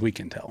back as we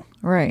can tell.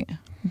 Right.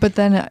 But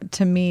then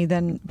to me,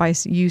 then by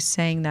you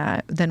saying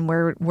that, then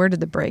where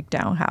did the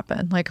breakdown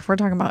happen? Like if we're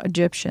talking about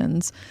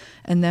Egyptians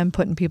and them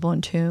putting people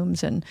in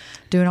tombs and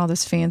doing all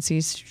this fancy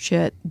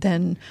shit,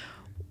 then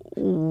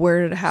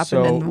where did it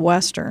happen in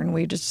Western?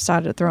 We just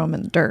decided to throw them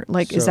in the dirt.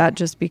 Like, is that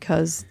just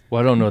because?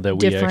 Well, I don't know that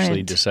we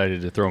actually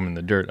decided to throw them in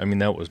the dirt. I mean,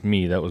 that was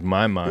me. That was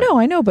my mind. No,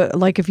 I know, but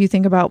like if you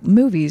think about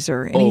movies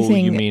or anything. Oh,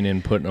 you mean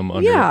in putting them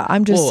under? Yeah,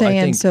 I'm just saying.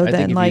 I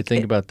think if you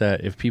think about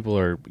that, if people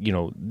are,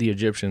 the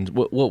Egyptians,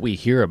 what we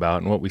hear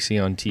about and what we see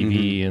on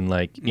TV and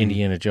like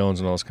Indiana Jones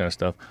and all this kind of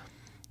stuff,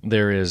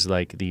 there is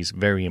like these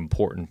very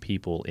important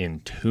people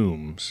in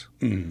tombs.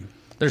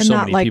 There's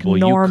so many people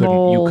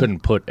you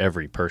couldn't put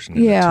every person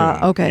in the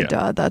tomb. Okay,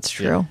 duh, that's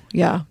true.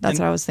 Yeah, that's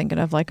what I was thinking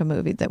of, like a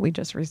movie that we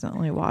just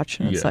recently watched,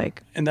 and it's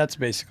like... And that's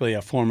basically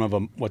a form of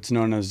what's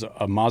known as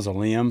a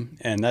mausoleum,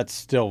 and that's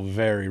still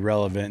very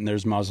relevant, and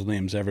there's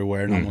mausoleums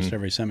everywhere, and almost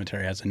every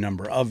cemetery has a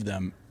number of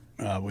them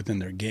within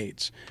their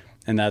gates.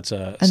 And that's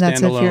a standalone... And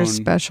that's if you're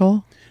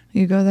special,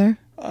 you go there?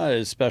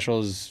 As special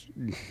as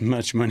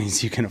much money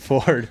as you can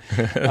afford.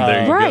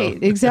 Right,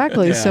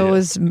 exactly. So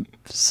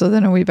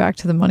then are we back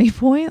to the money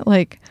point?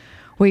 Like,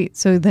 wait,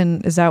 so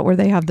then is that where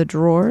they have the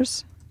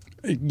drawers?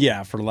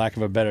 Yeah, for lack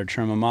of a better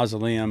term. A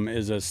mausoleum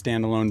is a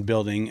standalone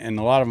building, and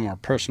a lot of them are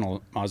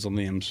personal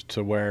mausoleums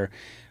to where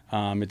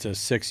it's a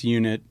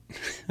 6-unit,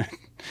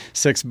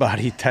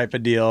 6-body type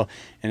of deal,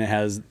 and it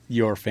has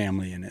your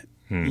family in it,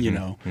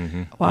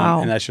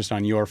 Wow. And that's just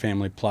on your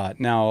family plot.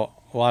 Now,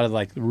 a lot of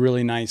like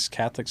really nice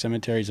Catholic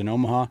cemeteries in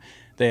Omaha,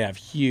 they have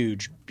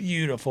huge,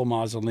 beautiful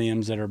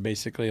mausoleums that are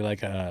basically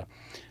like a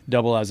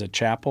double as a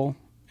chapel,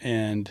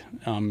 and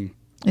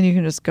you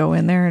can just go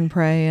in there and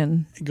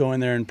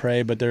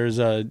pray but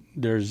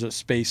there's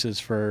spaces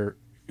for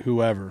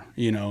whoever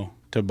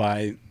to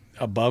buy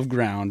above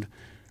ground,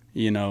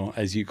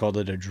 as you called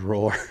it, a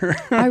drawer.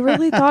 I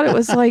really thought it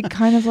was like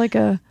kind of like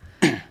a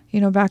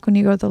back when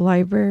you go to the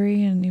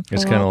library and you pull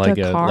it's kind of out like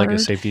the card. like a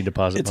safety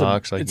deposit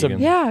box. kind of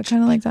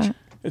like that.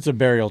 It's a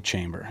burial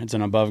chamber. It's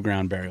an above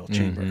ground burial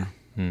chamber.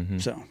 Mm-hmm.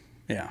 So,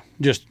 yeah.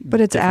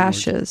 But it's different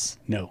ashes. words.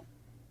 No.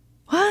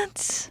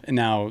 What?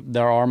 Now,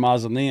 there are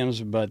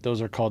mausoleums, but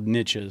those are called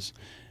niches.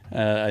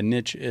 A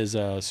niche is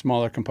a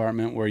smaller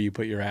compartment where you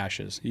put your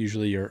ashes,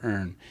 usually your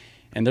urn.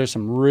 And there's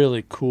some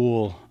really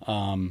cool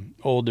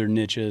older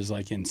niches,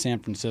 like in San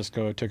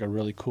Francisco. I took a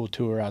really cool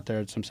tour out there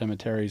at some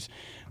cemeteries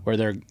where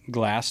they're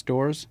glass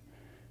doors,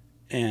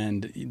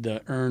 and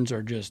the urns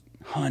are just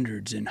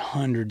hundreds and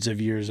hundreds of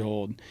years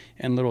old,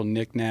 and little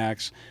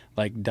knickknacks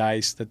like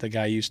dice that the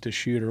guy used to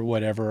shoot or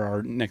whatever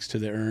are next to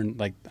the urn.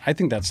 Like, I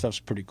think that stuff's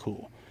pretty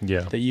cool.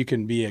 Yeah. That you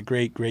can be a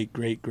great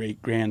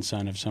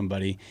grandson of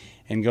somebody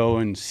and go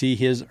and see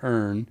his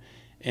urn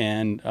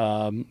and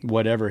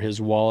whatever, his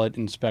wallet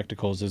and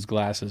spectacles, his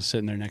glasses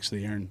sitting there next to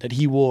the urn that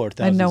he wore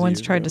thousands And no of one's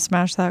years tried ago. to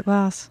smash that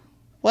glass.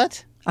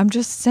 What? I'm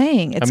just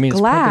saying, it's It's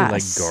glass. probably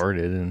like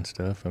guarded and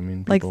stuff. I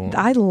mean, Like, people,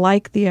 I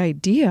like the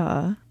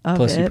idea of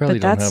Plus, you it, probably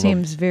but don't that have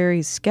seems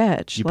very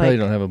sketch. you like, probably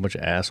don't have a bunch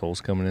of assholes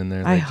coming in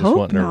there. I Like, just hope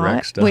wanting to wreck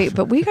not. stuff. Wait,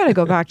 but we got to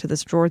go back to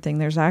this drawer thing.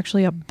 There's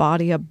actually a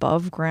body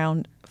above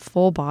ground,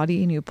 full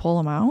body, and you pull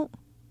them out.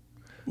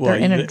 Well,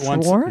 They're in a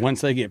drawer?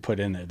 once they get put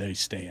in there, they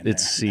stay in there.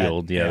 It's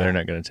sealed. They're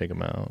not going to take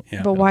them out.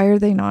 Yeah. But why are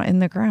they not in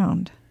the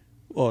ground?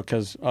 Well,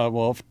 because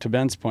to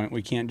Ben's point,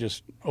 we can't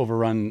just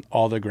overrun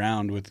all the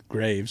ground with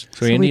graves.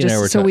 So Andy and I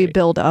were we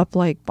build up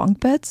like bunk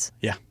beds.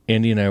 Yeah.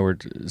 Andy and I were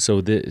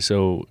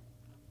so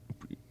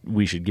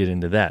we should get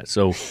into that.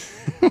 So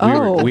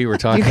we were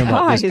talking you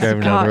about this guys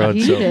driving down the got road.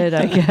 heated,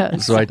 I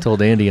guess. So I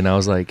told Andy, and I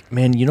was like,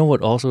 "Man, you know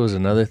what? Also is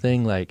another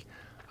thing. Like,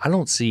 I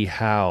don't see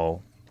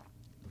how,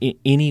 in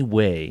any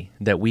way,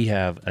 that we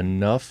have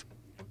enough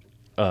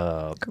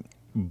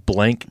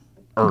blank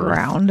earth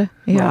Ground.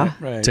 Yeah.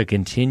 Right. to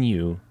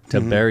continue to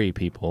bury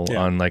people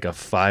on like a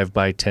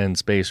 5x10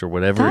 space or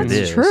whatever That's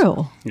it is.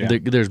 true. Yeah.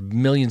 There's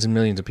millions and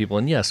millions of people,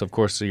 and yes, of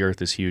course, the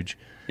earth is huge.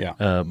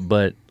 Yeah.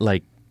 But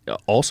like,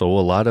 also a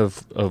lot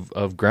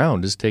of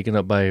ground is taken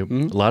up by a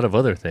lot of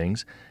other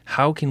things.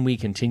 How can we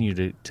continue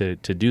to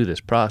do this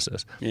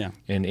process? Yeah.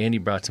 And Andy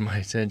brought to my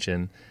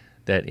attention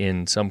that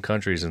in some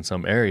countries and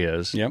some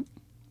areas, Yep.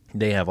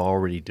 they have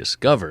already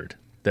discovered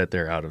that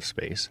they're out of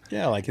space.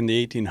 Yeah, like in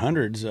the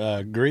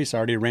 1800s, Greece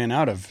already ran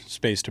out of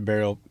space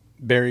to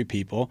bury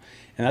people,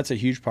 and that's a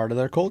huge part of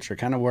their culture,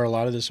 kind of where a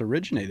lot of this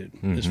originated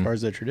as far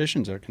as their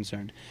traditions are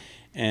concerned.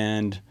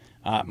 And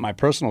my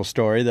personal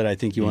story that I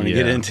think you want to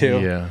get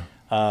into,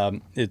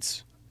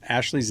 it's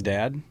Ashley's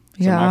dad,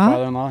 so my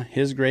father-in-law,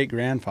 his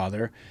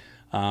great-grandfather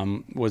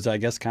was, I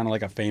guess, kind of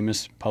like a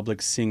famous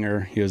public singer.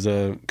 He was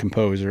a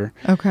composer.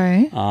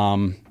 Okay.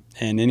 And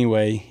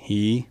anyway,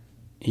 he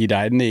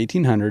died in the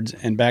 1800s,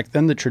 and back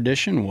then the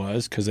tradition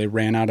was, because they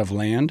ran out of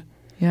land,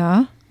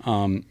 Yeah.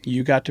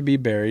 you got to be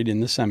buried in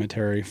the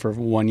cemetery for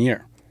 1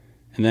 year.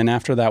 And then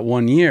after that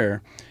 1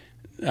 year,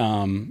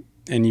 and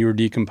you were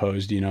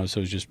decomposed, so it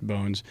was just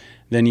bones,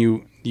 then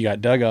you got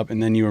dug up,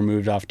 and then you were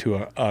moved off to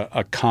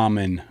a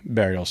common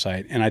burial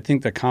site. And I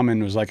think the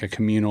common was like a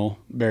communal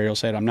burial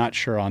site. I'm not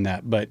sure on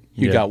that, but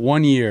you got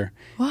 1 year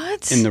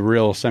What? in the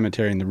real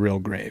cemetery, in the real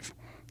grave.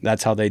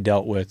 That's how they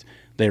dealt with,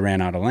 they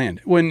ran out of land.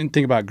 When you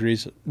think about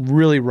Greece,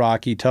 really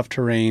rocky, tough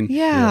terrain.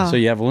 Yeah. So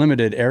you have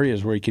limited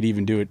areas where you could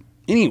even do it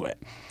anyway.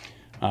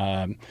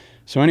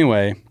 So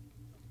anyway,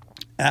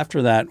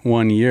 after that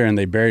 1 year and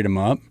they buried him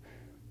up,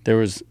 there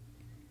was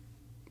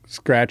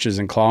scratches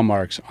and claw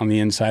marks on the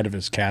inside of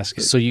his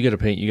casket. So you got to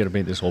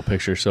paint this whole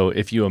picture. So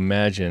if you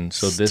imagine,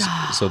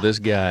 this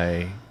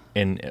guy,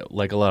 and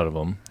like a lot of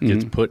them,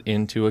 gets put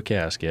into a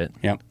casket,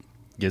 Yep.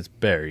 gets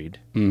buried,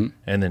 and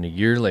then a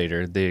year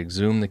later they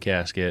exhume the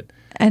casket.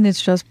 And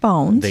it's just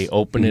bones. They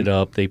open it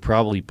up. They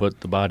probably put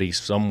the body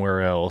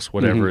somewhere else,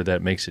 whatever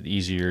that makes it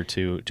easier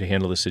to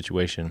handle the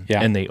situation.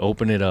 Yeah. And they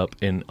open it up,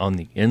 and on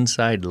the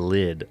inside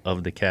lid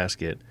of the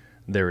casket,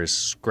 there is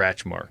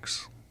scratch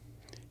marks.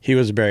 He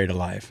was buried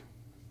alive.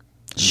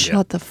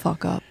 Shut the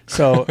fuck up.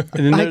 So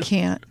and then I there's-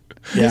 can't.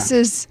 Yeah. This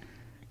is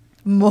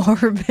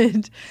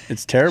morbid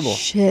It's terrible.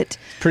 shit. It's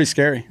pretty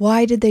scary.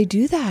 Why did they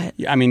do that?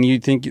 I mean, you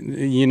think,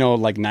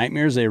 like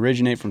nightmares, they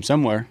originate from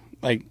somewhere.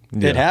 Like,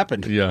 it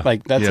happened. Yeah.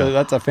 Like,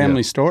 that's a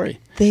family story.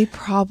 They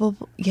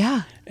probably,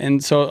 yeah.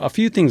 And so a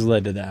few things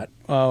led to that.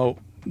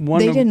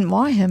 They didn't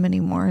want him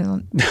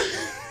anymore.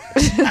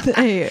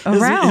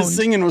 Around. His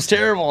singing was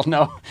terrible.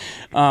 No.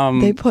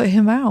 They put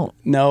him out.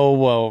 No,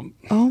 well,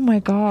 Oh my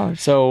gosh.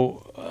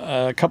 so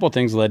a couple of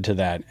things led to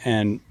that.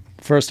 And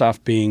first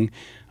off being,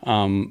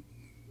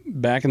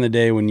 back in the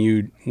day when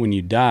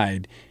you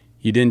died,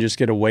 you didn't just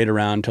get to wait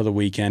around till the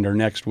weekend or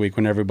next week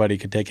when everybody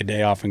could take a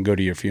day off and go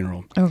to your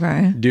funeral.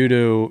 Okay.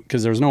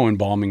 Because there was no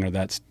embalming or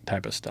that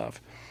type of stuff.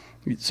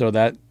 So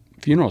that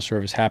funeral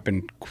service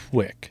happened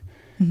quick.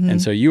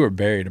 And so you were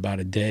buried about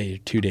a day,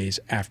 2 days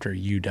after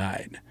you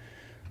died.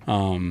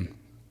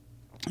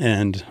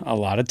 And a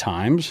lot of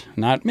times,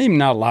 maybe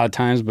not a lot of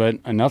times, but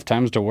enough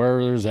times to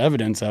where there's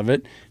evidence of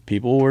it,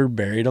 people were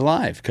buried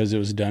alive because it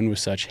was done with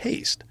such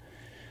haste.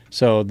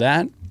 So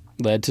that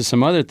led to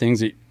some other things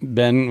that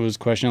Ben was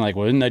questioning, like,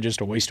 well, isn't that just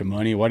a waste of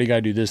money? Why do you got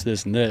to do this,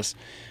 this, and this?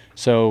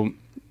 So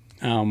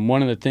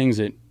one of the things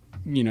that,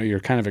 you're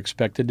kind of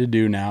expected to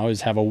do now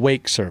is have a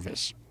wake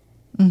service.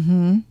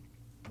 Mm-hmm.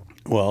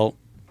 Well,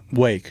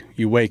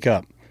 you wake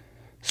up.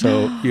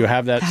 So you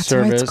have that That's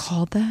service. That's why it's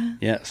called that?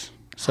 Yes.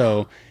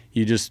 So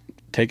you just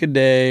take a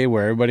day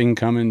where everybody can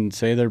come and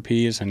say their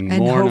piece and mourn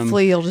them. And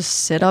hopefully you'll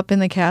just sit up in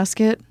the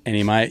casket. And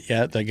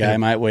the guy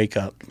might wake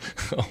up.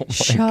 Oh my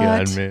Shut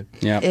God, man.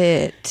 Yeah.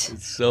 It.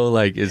 It's so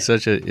like it's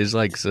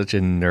like such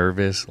a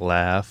nervous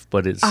laugh,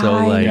 but it's so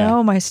I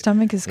know my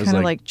stomach is kind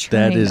of like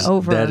churning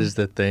over. That is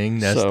the thing.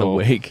 That's the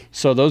wake.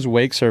 So those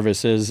wake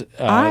services,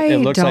 I it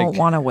looks don't like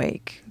want to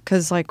wake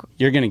because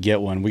you're gonna get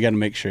one. We got to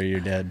make sure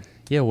you're dead.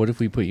 Yeah, what if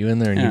we put you in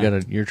there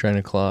and you're trying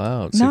to claw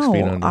out 6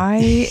 feet under?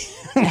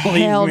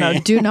 Hell no,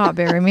 do not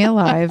bury me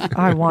alive.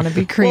 I want to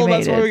be cremated. Well,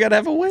 that's why we got to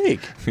have a wake.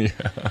 Yeah.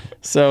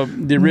 So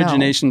the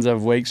originations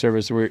of wake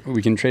service,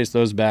 we can trace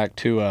those back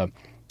to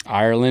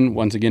Ireland,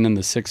 once again in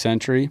the 6th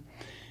century,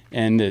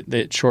 and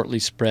it shortly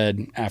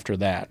spread after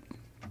that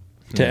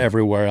to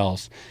everywhere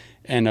else.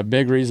 And a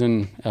big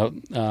reason,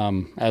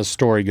 as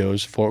story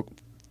goes,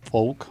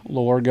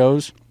 folklore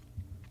goes,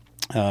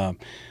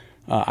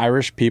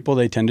 Irish people,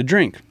 they tend to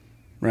drink.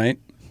 Right?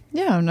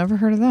 Yeah, I've never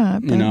heard of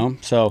that.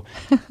 But... so,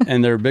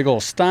 and their big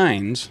old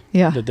steins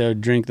that they would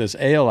drink this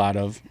ale out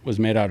of was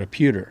made out of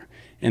pewter.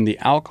 And the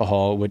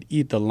alcohol would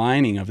eat the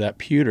lining of that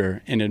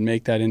pewter and it'd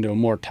make that into a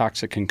more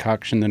toxic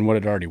concoction than what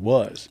it already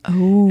was.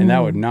 Oh. And that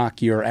would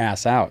knock your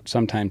ass out,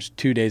 sometimes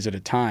 2 days at a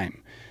time.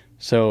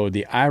 So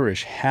the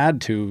Irish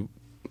had to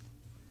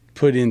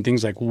put in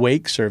things like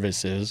wake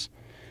services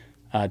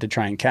to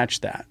try and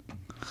catch that.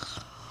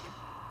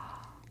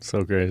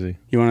 So crazy.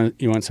 You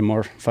want some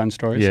more fun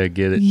stories? Yeah,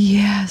 get it.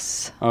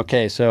 Yes.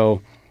 Okay,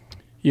 so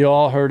you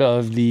all heard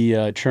of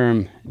the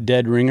term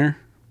dead ringer?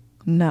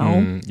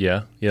 No.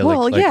 Yeah.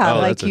 Well,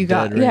 like you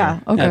got, ringer. yeah.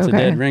 Okay, that's a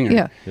dead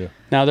ringer. Yeah.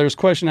 Now, there's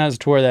question as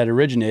to where that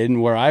originated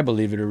and where I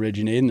believe it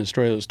originated. And the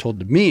story that was told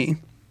to me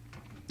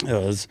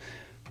was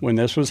when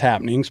this was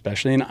happening,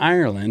 especially in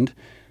Ireland,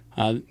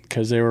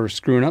 because they were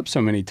screwing up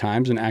so many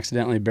times and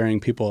accidentally burying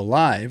people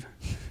alive,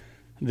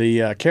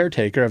 the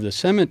caretaker of the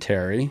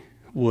cemetery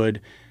would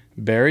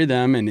bury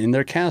them and in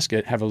their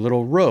casket have a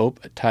little rope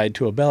tied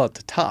to a bell at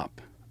the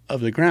top of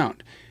the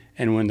ground.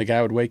 And when the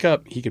guy would wake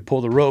up, he could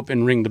pull the rope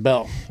and ring the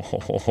bell.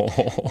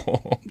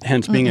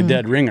 Hence being a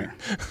dead ringer.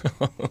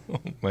 Oh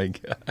my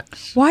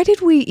gosh. Why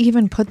did we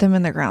even put them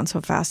in the ground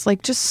so fast?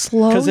 Like just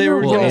slow Because they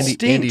were roll.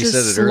 Andy Just said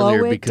it slow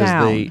earlier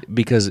it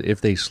because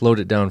if they slowed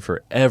it down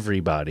for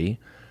everybody,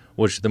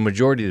 which the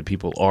majority of the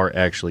people are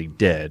actually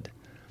dead,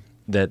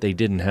 that they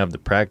didn't have the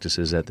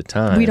practices at the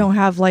time. We don't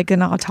have like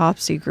an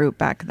autopsy group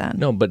back then.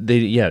 No, but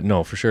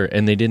for sure.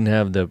 And they didn't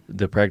have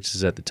the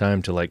practices at the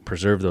time to like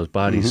preserve those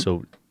bodies,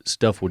 so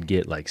stuff would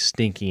get like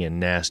stinky and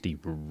nasty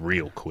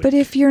real quick. But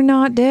if you're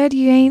not dead,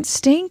 you ain't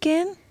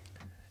stinking.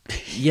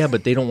 Yeah,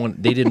 but they didn't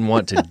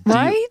want to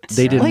right?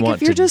 They didn't like want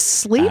if you're to, just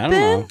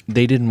sleeping.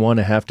 They didn't want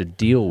to have to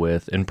deal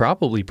with and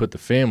probably put the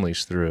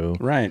families through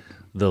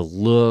the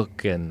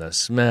look and the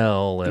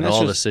smell and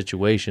all the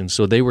situations.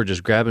 So they were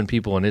just grabbing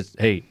people and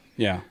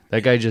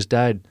that guy just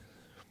died.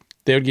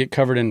 They would get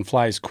covered in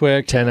flies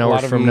quick. 10 hours a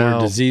lot of from them now,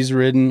 were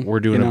disease-ridden.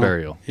 We're doing a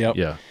burial. Yep.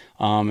 Yeah.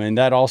 And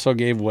that also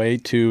gave way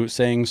to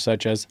sayings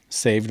such as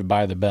 "saved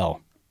by the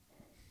bell."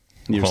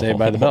 You were saved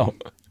by the bell.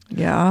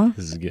 Yeah.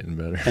 This is getting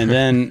better. And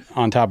then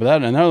on top of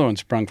that, another one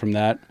sprung from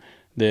that.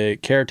 The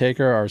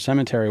caretaker or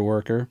cemetery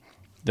worker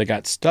that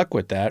got stuck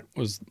with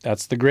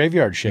that's the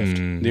graveyard shift.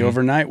 Mm-hmm. The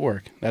overnight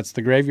work. That's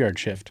the graveyard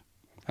shift.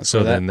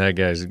 So then that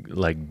guy's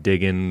like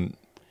digging.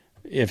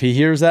 If he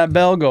hears that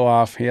bell go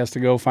off, he has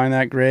to go find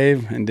that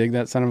grave and dig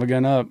that son of a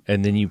gun up.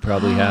 And then you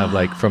probably have,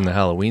 like, from the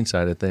Halloween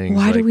side of things.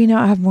 Why do we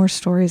not have more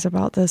stories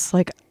about this?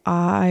 Like,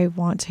 I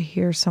want to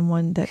hear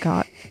someone that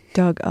got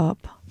dug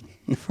up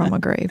from a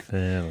grave. I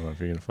don't know if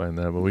you're going to find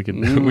that, but we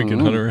can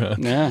hunt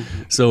around. Yeah.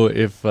 So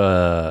if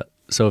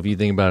you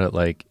think about it,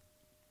 like,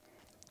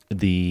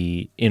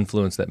 the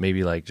influence that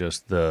maybe, like,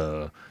 just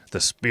the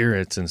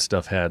spirits and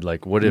stuff had,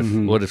 like what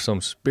if some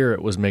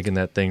spirit was making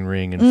that thing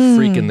ring and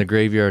freaking the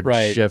graveyard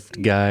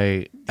shift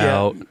guy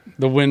out,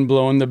 the wind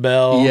blowing the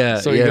bell,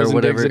 so he goes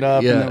and digs it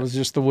up and it was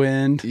just the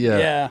wind.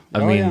 No,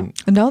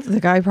 the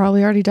guy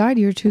probably already died.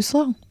 You're too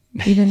slow,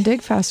 you didn't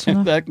dig fast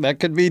enough. that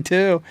could be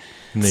too.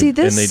 See,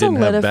 this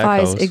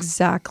solidifies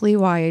exactly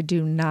why I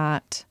do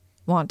not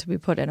want to be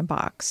put in a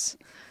box.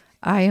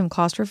 I am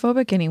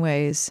claustrophobic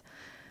anyways,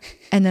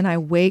 and then I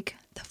wake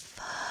the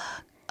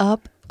fuck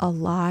up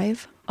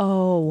alive.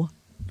 Oh,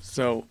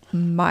 so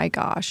my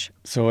gosh!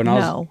 So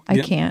I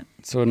can't.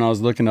 So when I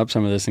was looking up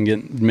some of this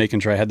and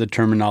making sure I had the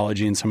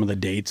terminology and some of the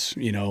dates,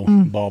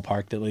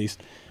 ballparked at least,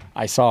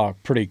 I saw a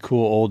pretty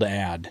cool old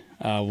ad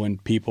when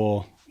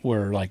people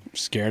were like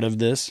scared of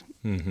this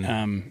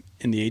in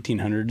the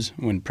 1800s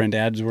when print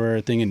ads were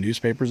a thing in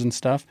newspapers and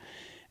stuff.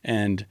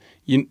 And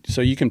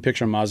so you can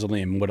picture a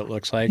mausoleum, what it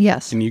looks like.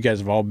 Yes. And you guys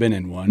have all been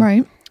in one,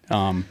 right?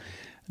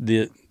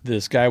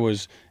 This guy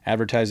was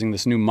advertising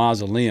this new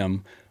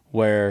mausoleum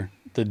where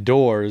the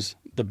doors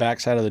the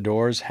backside of the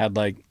doors had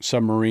like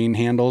submarine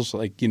handles,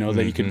 like,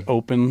 that you could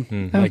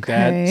open like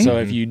that. So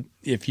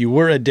if you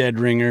were a dead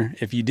ringer,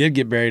 if you did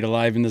get buried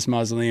alive in this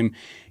mausoleum,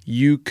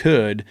 you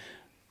could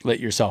let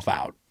yourself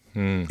out.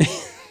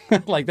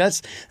 Like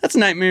that's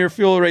nightmare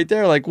fuel right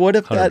there. Like what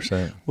if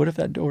 100%. what if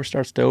that door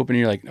starts to open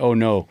and you're like, oh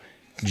no,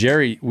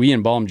 Jerry, we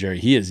embalmed Jerry,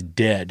 he is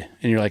dead.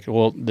 And you're like,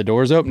 well, the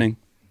door's opening.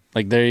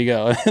 Like, there you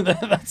go.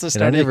 That's the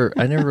start. And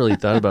I never really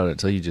thought about it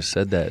until you just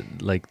said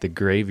that, like the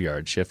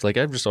graveyard shift. Like,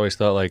 I've just always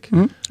thought, like,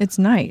 it's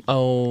night.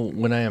 Oh,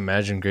 when I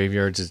imagine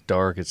graveyards, it's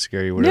dark, it's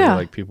scary, whatever. Yeah.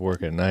 Like, people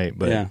work at night.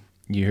 But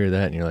you hear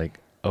that and you're like,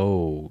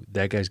 oh,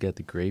 that guy's got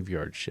the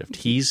graveyard shift.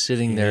 He's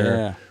sitting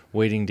there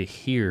waiting to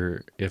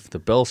hear if the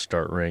bells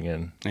start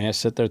ringing. Yeah,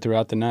 sit there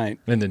throughout the night.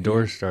 And the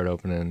doors start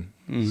opening.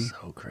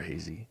 So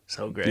crazy.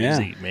 So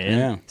crazy, man.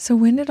 Yeah. So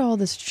when did all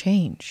this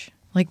change?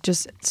 Like,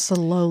 just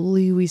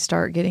slowly we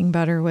start getting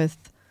better with,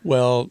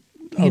 well,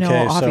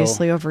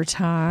 obviously over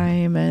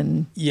time,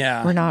 and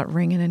we're not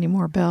ringing any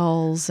more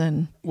bells.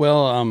 And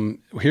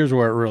here's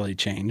where it really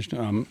changed.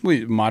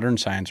 Modern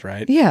science,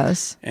 right?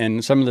 Yes.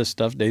 And some of this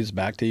stuff dates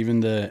back to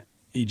even the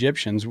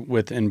Egyptians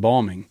with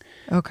embalming.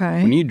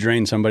 Okay. When you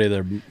drain somebody of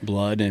their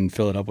blood and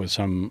fill it up with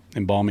some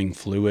embalming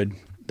fluid,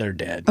 they're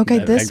dead. Okay,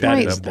 this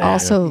might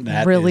also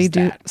really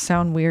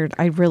sound weird.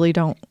 I really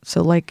don't.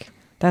 So, like,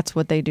 that's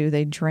what they do.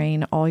 They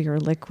drain all your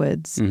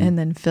liquids and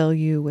then fill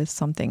you with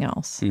something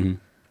else. Mm-hmm.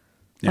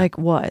 Yeah. Like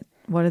what?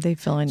 What are they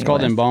filling you with? It's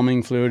called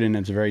embalming fluid, and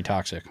it's very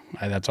toxic.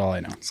 That's all I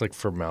know. It's like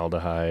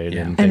formaldehyde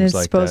and things like that. And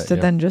it's supposed to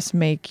then just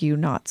make you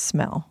not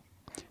smell.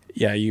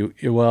 Yeah,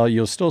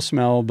 you'll still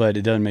smell, but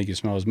it doesn't make you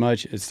smell as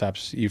much. It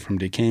stops you from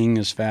decaying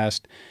as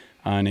fast,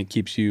 and it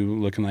keeps you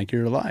looking like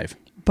you're alive.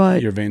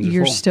 But your veins are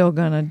you're full. Still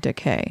going to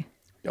decay.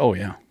 Oh,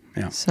 yeah.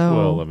 So,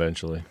 well,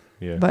 eventually.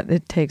 Yeah. But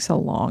it takes a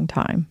long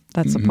time.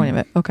 That's the point of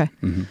it. Okay.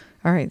 Mm-hmm.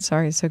 All right.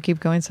 Sorry. So keep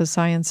going. So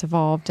science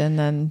evolved, and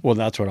then. Well,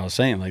 that's what I was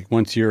saying. Like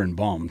once you're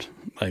embalmed,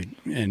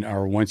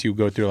 or once you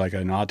go through like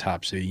an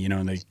autopsy,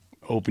 and they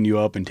open you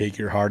up and take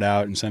your heart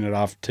out and send it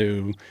off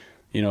to,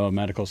 a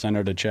medical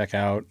center to check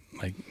out,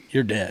 like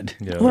you're dead.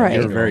 Yeah, right.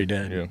 You're very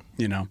dead.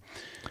 Yeah.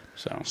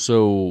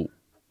 So,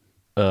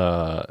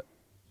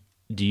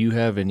 do you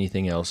have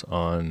anything else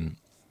on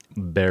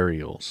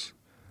burials?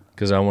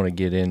 Because I want to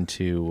get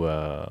into.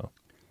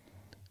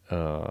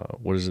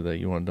 What is it that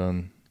you want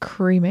done?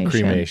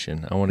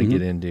 Cremation. I want to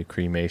get into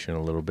cremation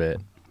a little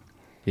bit.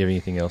 You have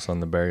anything else on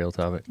the burial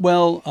topic?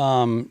 Well,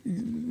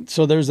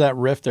 so there's that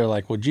rift there,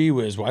 like, well, gee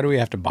whiz, why do we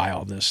have to buy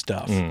all this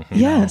stuff?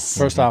 Yes.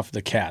 First off,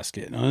 the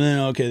casket.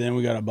 And then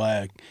we got to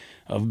buy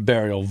a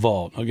burial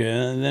vault. Okay,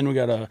 and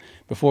then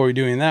before we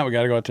do any of that, we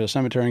got to go out to a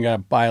cemetery and got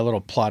to buy a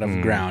little plot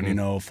of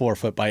ground, 4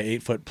 foot by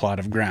 8 foot plot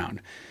of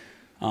ground.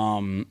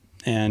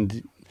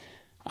 And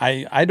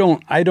I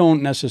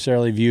don't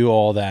necessarily view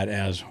all that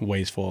as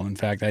wasteful. In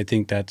fact, I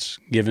think that's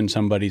given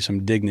somebody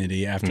some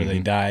dignity after they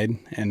died,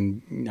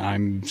 and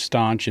I'm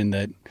staunch in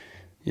that.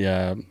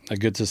 Yeah, a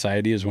good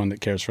society is one that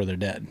cares for their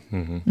dead,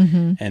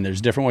 and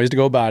there's different ways to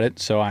go about it.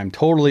 So I'm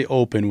totally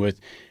open with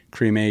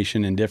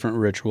cremation and different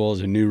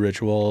rituals and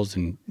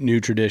new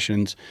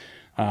traditions.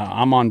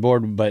 I'm on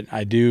board, but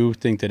I do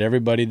think that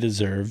everybody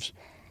deserves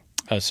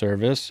a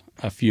service,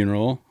 a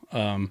funeral,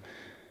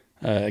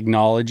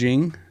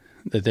 acknowledging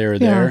that they were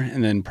there,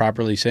 and then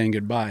properly saying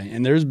goodbye.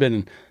 And there's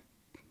been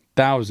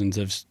thousands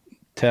of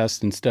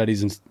tests and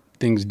studies and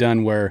things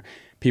done where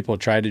people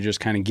try to just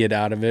kind of get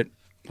out of it,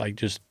 like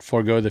just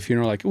forego the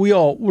funeral. Like we're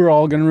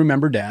all going to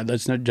remember Dad.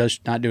 Let's not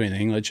do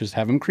anything. Let's just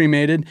have him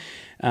cremated,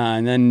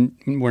 and then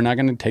we're not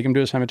going to take him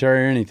to a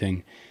cemetery or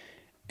anything.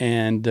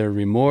 And the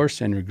remorse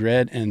and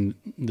regret and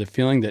the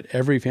feeling that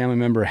every family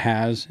member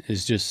has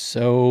is just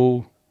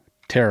so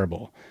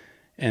terrible.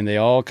 And they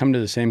all come to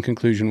the same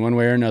conclusion one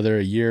way or another,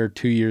 a year,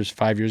 2 years,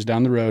 5 years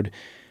down the road,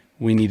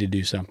 we need to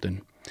do something.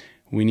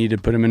 We need to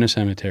put him in a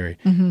cemetery.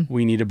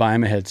 We need to buy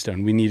him a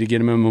headstone. We need to get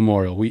him a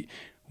memorial. We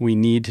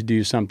need to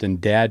do something.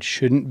 Dad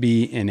shouldn't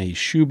be in a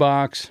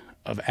shoebox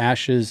of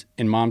ashes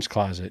in Mom's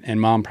closet,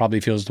 and Mom probably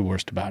feels the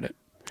worst about it.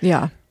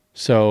 Yeah.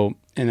 So,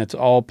 and it's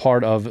all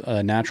part of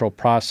a natural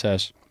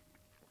process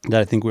that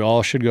I think we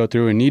all should go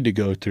through and need to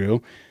go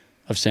through,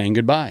 of saying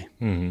goodbye.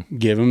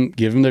 Give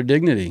them their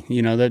dignity.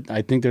 That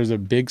I think there's a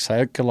big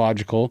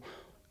psychological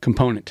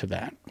component to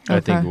that. Okay. I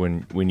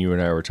think when you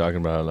and I were talking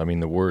about it, I mean,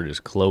 the word is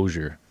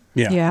closure.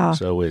 Yeah.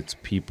 So it's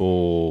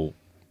people,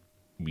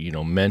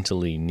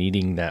 mentally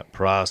needing that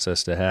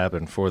process to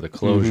happen for the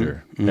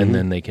closure, and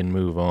then they can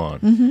move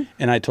on.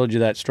 And I told you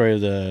that story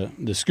of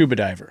the scuba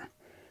diver.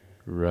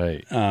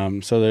 Right.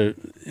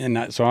 So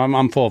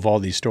I'm full of all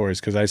these stories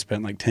because I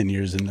spent like 10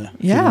 years in the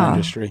funeral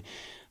industry.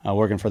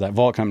 Working for that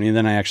vault company, and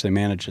then I actually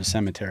managed a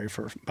cemetery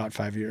for about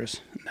 5 years.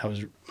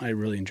 I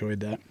really enjoyed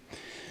that.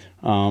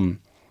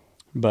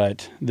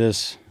 But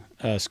this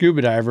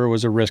scuba diver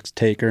was a risk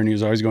taker, and he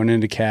was always going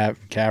into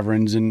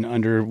caverns and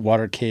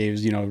underwater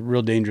caves,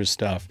 real dangerous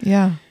stuff.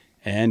 Yeah.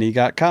 And he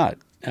got caught,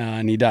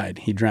 and he died.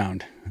 He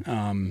drowned.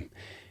 And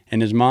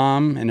his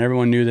mom and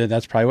everyone knew that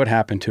that's probably what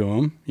happened to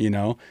him,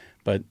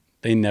 but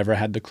they never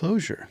had the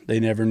closure. They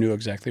never knew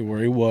exactly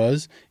where he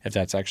was, if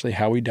that's actually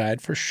how he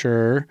died for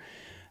sure.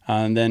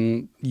 And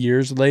then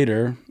years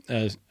later,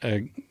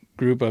 a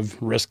group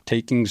of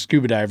risk-taking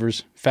scuba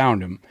divers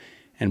found him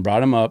and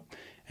brought him up,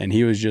 and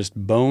he was just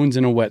bones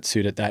in a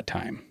wetsuit at that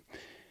time.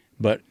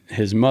 But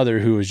his mother,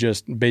 who was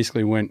just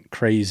basically went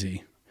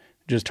crazy,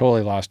 just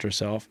totally lost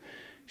herself,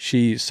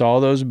 she saw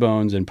those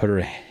bones and put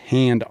her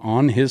hand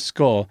on his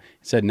skull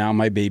and said, now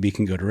my baby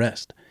can go to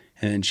rest.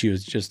 And then she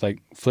was just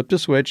like, flipped a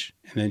switch,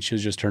 and then she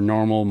was just her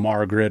normal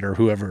Margaret or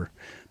whoever.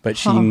 But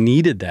she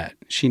needed that.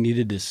 She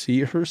needed to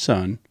see her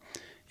son,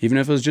 even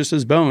if it was just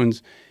his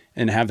bones,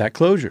 and have that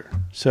closure.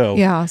 So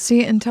yeah,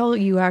 see, until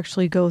you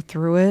actually go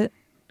through it,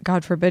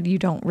 God forbid, you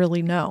don't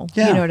really know.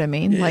 Yeah. You know what I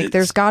mean? Like,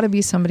 there's got to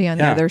be somebody on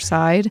the other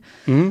side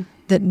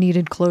that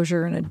needed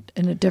closure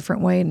in a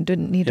different way and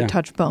didn't need to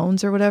touch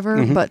bones or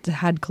whatever, but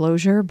had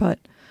closure. But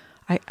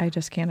I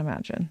just can't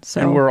imagine.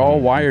 So, and we're all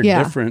wired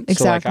different.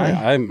 Exactly. So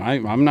like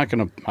I'm not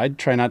gonna. I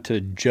try not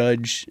to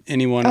judge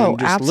anyone on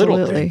just absolutely.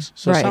 little things.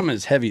 So something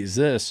as heavy as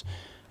this,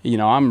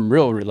 I'm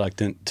real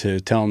reluctant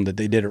to tell them that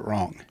they did it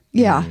wrong.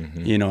 Yeah.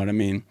 You know what I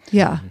mean?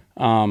 Yeah.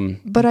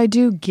 But I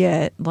do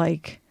get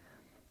like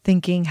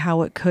thinking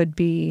how it could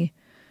be.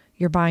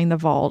 You're buying the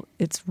vault.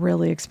 It's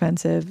really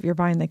expensive. You're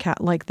buying the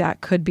cat. Like,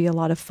 that could be a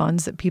lot of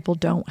funds that people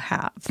don't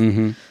have.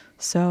 Mm-hmm.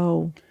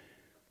 So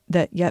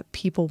that yet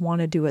people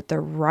want to do it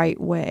the right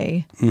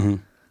way. Mm-hmm.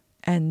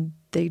 And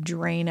they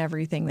drain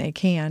everything they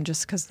can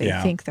just because they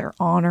think they're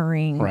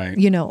honoring,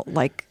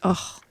 like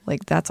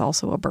that's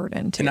also a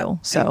burden too.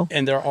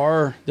 And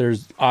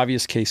there's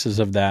obvious cases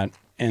of that.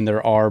 And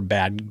there are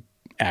bad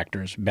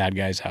actors, bad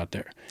guys out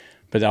there.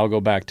 But I'll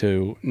go back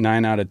to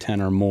 9 out of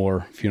 10 or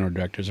more funeral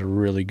directors are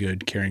really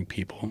good, caring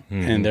people.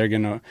 Mm-hmm. And they're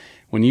going to,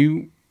 when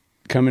you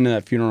come into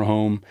that funeral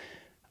home,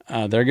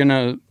 they're going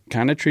to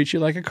kind of treat you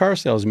like a car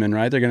salesman,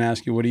 right? They're going to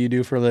ask you, what do you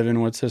do for a living?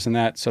 What's this and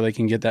that? So they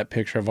can get that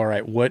picture of, all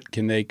right, what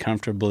can they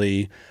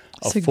comfortably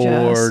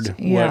afford?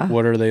 Yeah.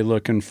 What are they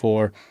looking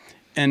for?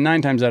 And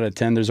 9 times out of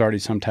 10, there's already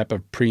some type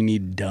of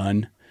pre-need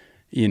done,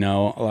 a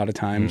lot of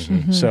times.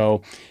 Mm-hmm.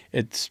 So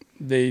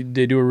they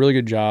do a really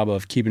good job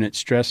of keeping it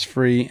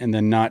stress-free and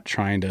then not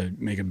trying to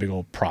make a big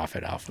old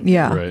profit off of it.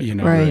 Yeah,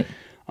 right.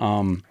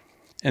 And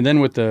then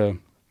with the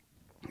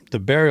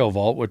burial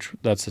vault, which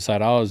that's the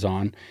side I was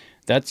on,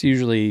 that's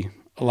usually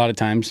a lot of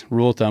times,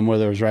 rule of thumb,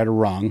 whether it was right or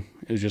wrong,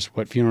 is just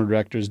what funeral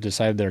directors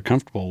decided they're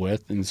comfortable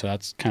with, and so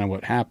that's kind of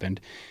what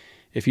happened.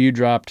 If you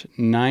dropped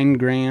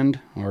 $9,000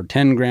 or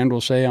 $10,000,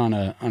 we'll say, on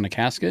a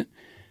casket,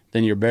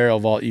 then your burial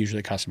vault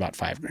usually costs about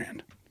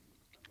 $5,000.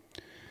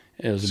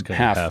 It was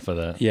half of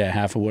that. Yeah,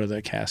 half of what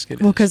the casket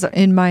is. Well, because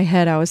in my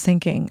head I was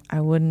thinking I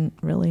wouldn't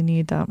really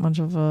need that much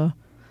of a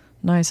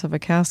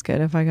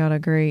casket if I got a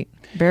great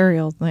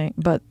burial thing,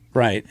 but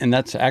right, and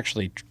that's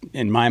actually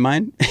in my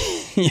mind,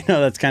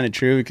 that's kind of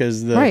true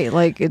because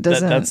it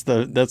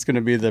doesn't. That's going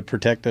to be the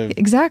protective.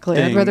 Exactly,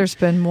 thing. I'd rather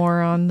spend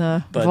more on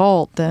the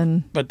vault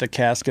than. But the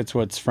casket's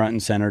what's front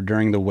and center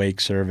during the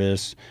wake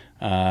service,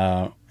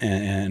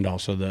 and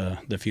also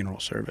the funeral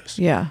service.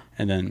 Yeah,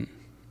 and then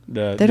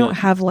they don't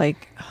have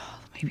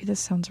maybe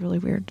this sounds really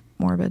weird,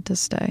 morbid to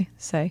say,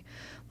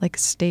 like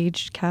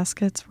staged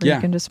caskets where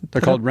you can just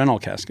they're called rental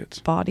caskets.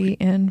 Body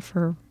in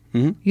for.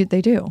 Mm-hmm.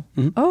 They do.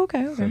 Mm-hmm. Oh,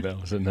 okay. So that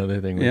was another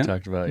thing we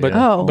talked about.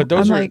 But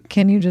those I'm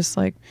can you just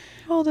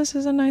this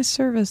is a nice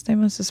service. They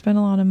must have spent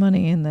a lot of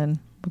money, and then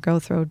go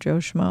throw Joe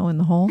Schmo in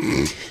the hole.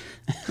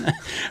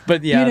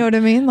 But yeah, you know what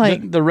I mean.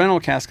 Like the rental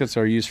caskets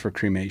are used for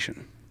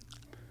cremation.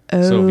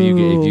 Oh. So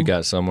if you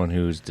got someone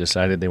who's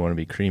decided they want to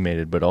be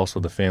cremated, but also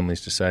the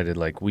family's decided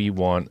we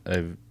want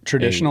a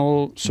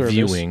traditional service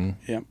viewing.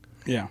 Yep.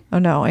 Yeah. Oh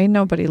no, ain't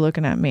nobody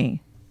looking at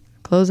me.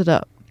 Close it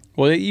up.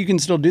 Well, you can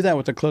still do that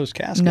with a closed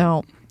casket.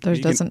 No, there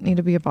doesn't need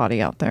to be a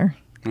body out there.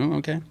 Oh,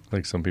 okay.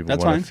 Like some people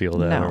want to feel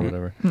that or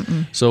whatever.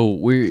 Mm-mm.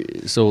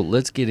 So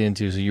let's get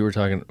into. So you were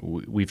talking.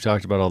 We've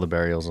talked about all the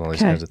burials and all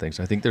these kinds of things.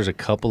 I think there's a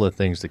couple of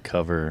things to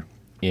cover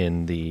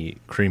in the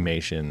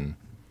cremation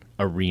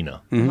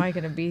arena. Mm-hmm. Am I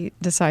going to be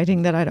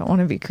deciding that I don't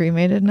want to be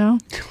cremated now?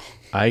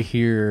 I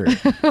hear.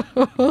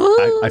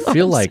 I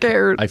feel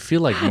scared. I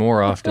feel like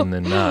more often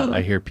than not,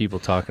 I hear people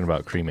talking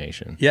about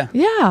cremation. Yeah.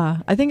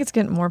 Yeah, I think it's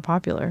getting more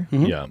popular.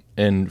 Mm-hmm. Yeah,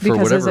 and for because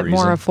whatever is it reason,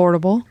 more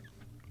affordable?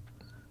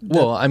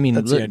 Well, I mean,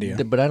 that's the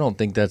idea. But I don't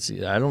think that's.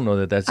 I don't know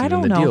that that's I even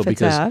don't the know deal if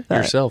it's because that,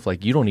 yourself,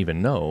 you don't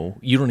even know.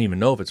 You don't even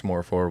know if it's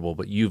more affordable,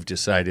 but you've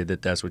decided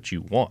that that's what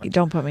you want.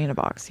 Don't put me in a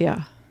box.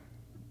 Yeah.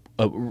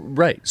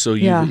 Right. So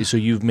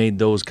you've made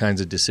those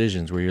kinds of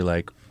decisions where you're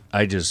like,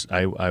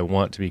 I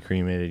want to be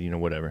cremated,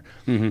 whatever.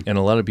 Mm-hmm. And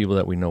a lot of people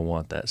that we know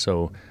want that.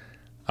 So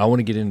I want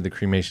to get into the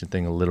cremation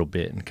thing a little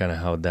bit and kind of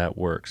how that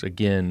works.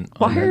 Again,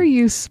 why are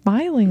you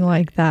smiling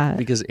like that?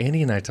 Because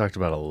Andy and I talked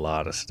about a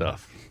lot of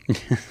stuff.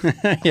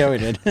 Yeah, we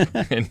did.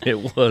 And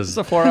it was It's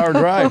a 4-hour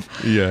drive.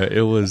 Yeah,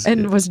 it was.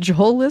 And was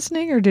Joel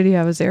listening, or did he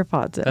have his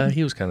AirPods in?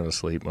 He was kind of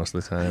asleep most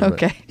of the time.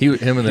 Okay.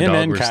 Him and the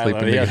dog were Kylo,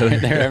 sleeping yeah, together.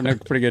 They're having a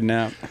pretty good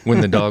nap. When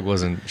the dog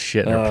wasn't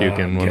shitting or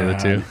puking, one of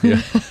the two.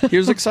 Yeah. He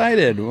was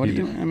excited. What do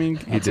you? I mean,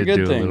 it's a good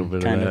do thing. a little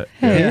bit kind of that.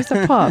 Hey, Yeah. he's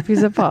a pup.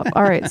 He's a pup.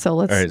 All right, so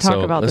let's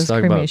talk about this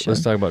cremation.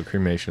 Let's talk about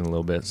cremation a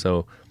little bit.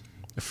 So,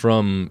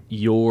 from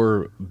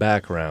your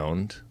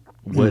background,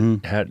 what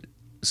had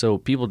so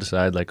people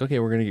decide like, okay,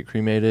 we're going to get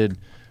cremated.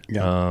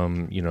 Yeah.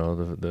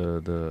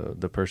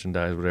 The person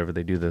dies, whatever,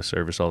 they do the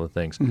service, all the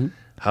things.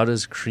 How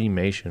does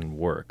cremation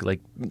work? Like,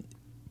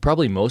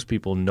 probably most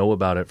people know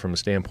about it from a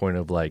standpoint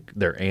of like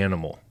their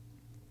animal.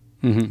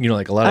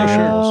 Like a lot of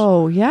animals.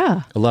 Oh,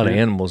 yeah. A lot of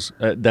animals,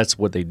 that's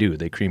what they do.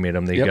 They cremate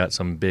them. They've got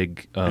some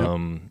big,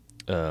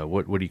 what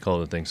do you call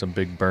the thing? Some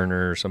big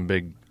burner, some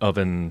big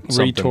oven.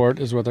 Something. Retort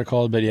is what they're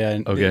called, but yeah.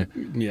 Okay.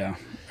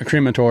 A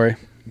crematory.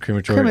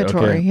 Crematory,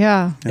 okay.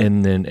 Yeah.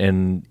 And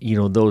then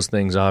those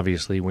things,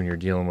 obviously, when you're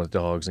dealing with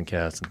dogs and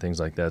cats and things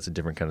like that, it's a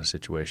different kind of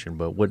situation.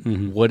 But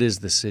what is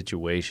the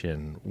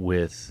situation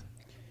with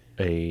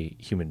a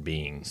human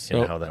being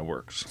and how that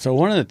works? So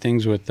one of the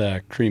things with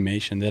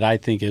cremation that I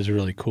think is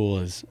really cool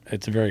is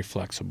it's very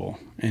flexible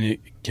and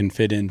it can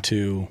fit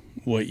into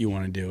what you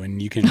want to do, and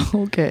you can.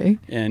 Okay.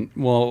 And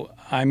well,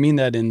 I mean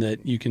that in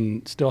that you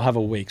can still have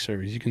a wake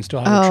service, you can still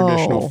have a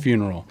traditional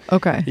funeral.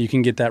 Okay. You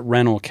can get that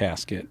rental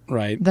casket,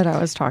 right? That I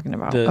was talking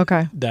about.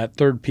 Okay. That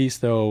third piece,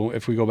 though,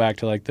 if we go back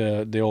to like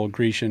the old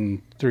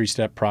Grecian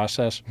 3-step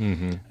process,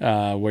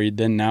 where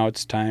now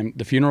it's time.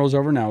 The funeral's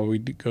over. Now we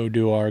go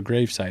do our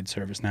graveside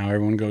service. Now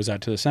everyone goes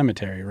out to the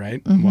cemetery,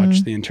 right?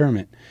 Watch the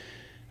interment,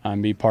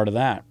 be part of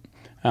that.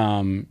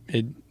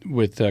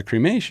 With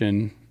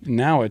cremation,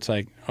 now it's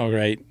like, all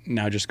right,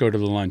 now just go to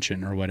the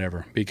luncheon or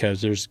whatever,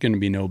 because there's going to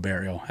be no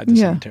burial at the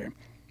cemetery.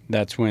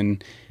 That's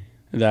when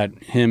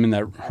him and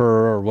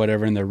her or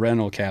whatever in their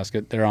rental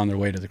casket, they're on their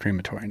way to the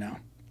crematory now.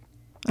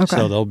 Okay.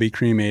 So they'll be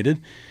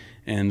cremated,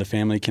 and the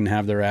family can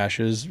have their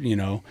ashes,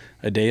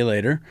 a day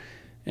later,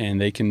 and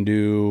they can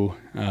do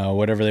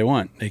whatever they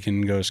want. They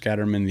can go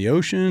scatter them in the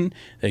ocean.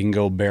 They can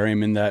go bury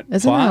them in that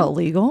Isn't plot. that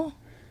illegal?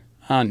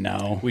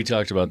 No. We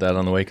talked about that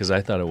on the way because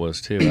I thought it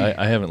was too.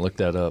 I haven't looked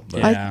that up.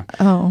 But. Yeah.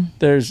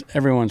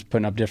 Everyone's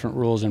putting up different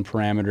rules and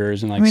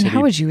parameters, and like. I mean,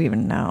 how would you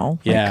even know?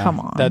 Yeah. Like, come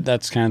on.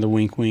 That's kind of the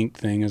wink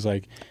thing, is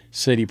like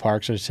city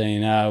parks are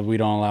saying, we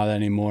don't allow that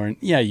anymore. And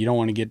yeah, you don't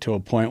want to get to a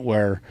point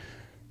where,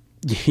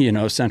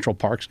 Central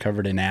Park's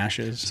covered in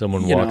ashes.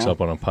 Someone walks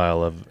up on a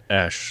pile of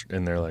ash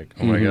and they're like,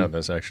 oh my God,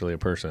 that's actually a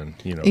person.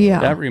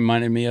 Yeah. That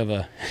reminded me of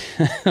an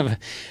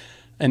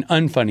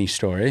unfunny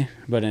story,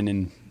 but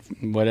an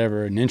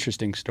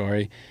interesting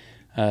story.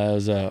 It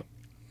was a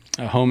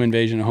home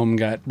invasion. A home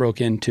got broke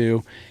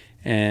into,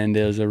 and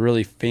it was a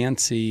really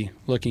fancy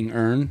looking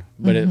urn,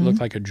 but it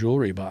looked like a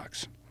jewelry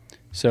box.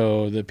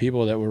 So the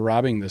people that were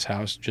robbing this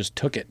house just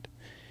took it.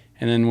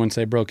 And then once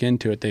they broke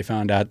into it, they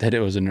found out that it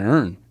was an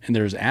urn and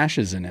there was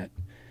ashes in it.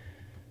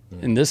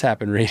 And this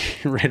happened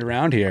right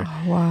around here.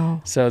 Oh,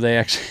 wow. So they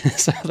actually,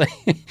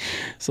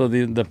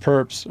 the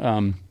perps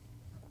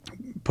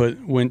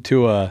went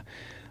to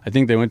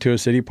a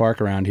city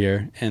park around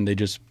here, and they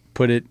just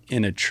put it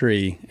in a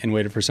tree and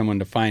waited for someone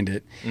to find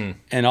it.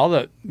 And all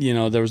there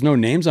was no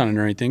names on it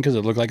or anything because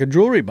it looked like a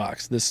jewelry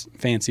box. This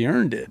fancy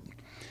urn did.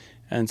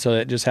 And so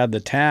it just had the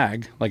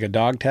tag, like a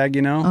dog tag,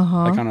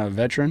 like on a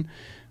veteran.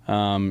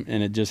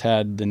 And it just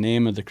had the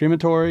name of the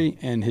crematory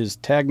and his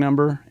tag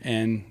number,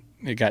 and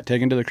it got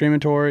taken to the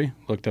crematory,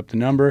 looked up the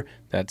number,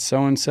 that's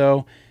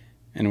so-and-so,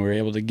 and we were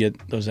able to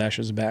get those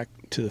ashes back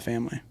to the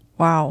family.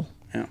 Wow.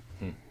 Yeah.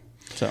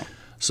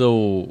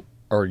 So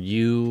are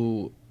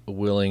you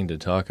willing to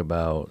talk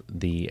about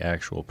the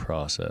actual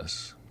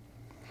process?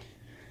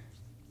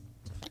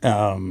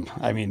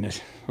 I mean,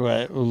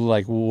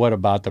 what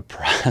about the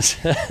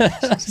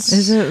process?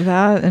 Is it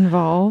that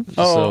involved?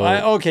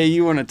 Okay.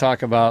 You want to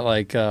talk about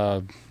like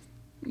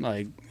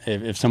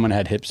if someone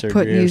had hip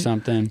surgery or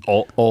something?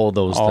 All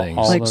those things.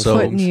 Like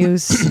putting you.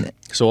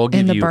 So I'll give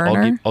in the you.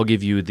 burner? I'll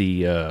give you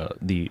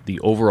the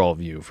overall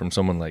view from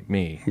someone like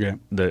me. Yeah.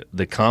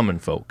 The common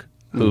folk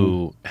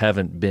who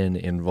haven't been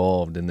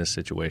involved in this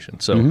situation.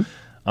 So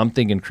I'm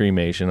thinking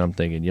cremation. I'm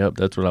thinking, yep,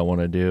 that's what I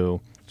want to do.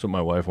 It's what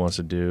my wife wants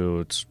to do.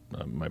 It's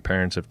my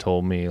parents have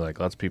told me, like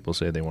lots of people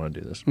say they want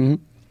to do this.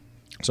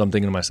 So I'm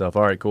thinking to myself,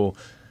 all right, cool.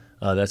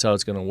 That's how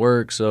it's going to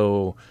work.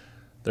 So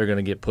they're going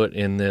to get put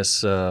in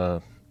this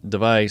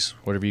device,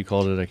 whatever you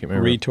called it. I can't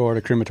remember. Retort,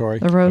 a crematory.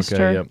 The roaster.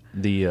 Okay, yep.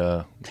 The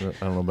I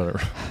don't know about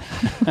it.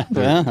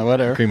 Yeah,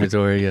 whatever.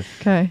 Crematory. Yeah.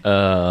 Okay.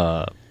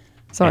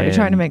 Sorry, you're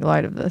trying to make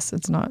light of this.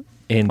 It's not.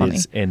 And funny.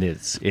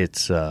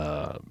 it's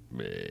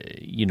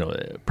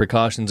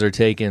precautions are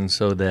taken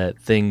so that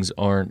things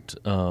aren't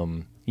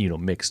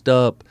mixed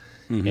up,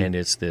 and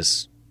it's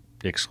this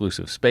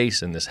exclusive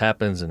space, and this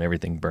happens, and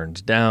everything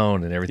burns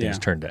down, and everything's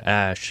turned to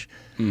ash,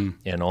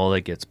 and all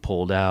that gets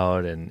pulled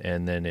out,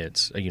 and then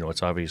it's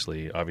it's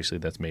obviously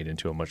that's made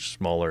into a much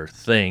smaller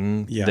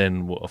thing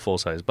than a full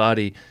size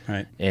body,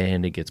 right?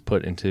 And it gets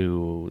put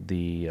into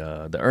the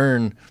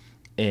urn,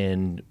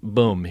 and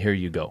boom, here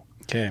you go.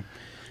 Okay.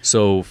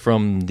 So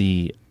from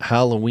the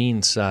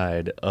Halloween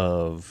side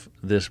of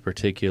this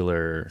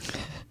particular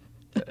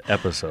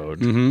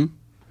episode,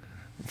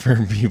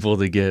 for people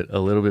to get a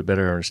little bit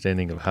better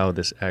understanding of how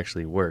this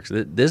actually works,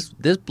 this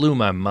blew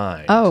my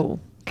mind. Oh,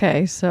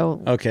 okay.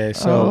 So.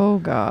 Oh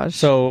gosh.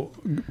 So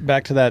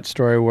back to that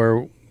story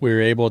where we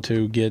were able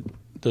to get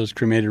those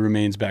cremated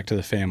remains back to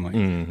the family.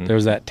 Mm-hmm. There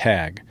was that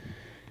tag.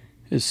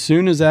 As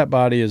soon as that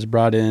body is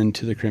brought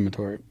into the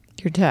crematory,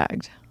 you're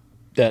tagged.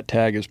 That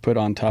tag is put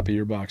on top of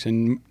your box.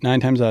 And 9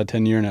 times out of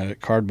 10, you're in a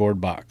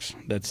cardboard box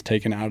that's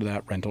taken out of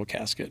that rental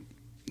casket.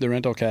 The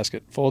rental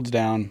casket folds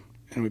down,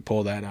 and we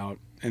pull that out.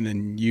 And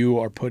then you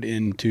are put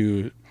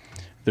into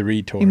the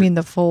retort. You mean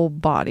the full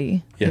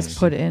body is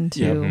put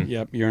into...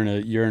 Yep. You're in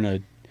a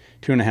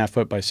 2.5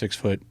 foot by 6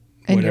 foot,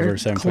 and whatever. You're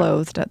 7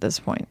 clothed foot. At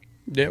this point.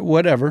 Yeah,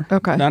 whatever.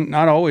 Okay.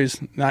 Not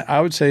always. I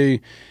would say,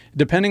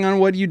 depending on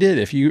what you did.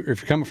 If you're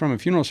coming from a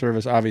funeral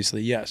service,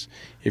 obviously, yes.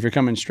 If you're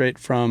coming straight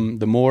from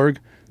the morgue...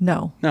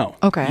 No.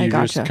 Okay, I gotcha.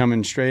 You're just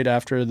coming straight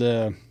after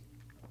the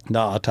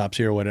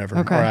autopsy or whatever,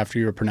 or after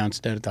you were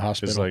pronounced dead at the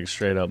hospital. It's like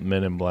straight up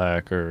Men in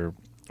Black or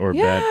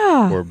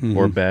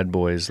Bad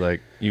Boys.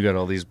 Like you got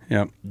all these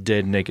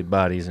dead naked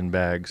bodies in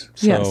bags.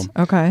 Yes.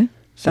 Okay.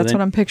 That's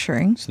what I'm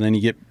picturing. So then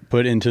you get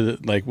put into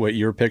like what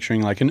you're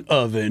picturing, like an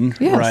oven,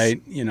 right?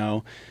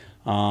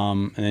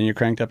 And then you're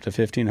cranked up to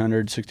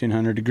 1,500,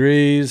 1,600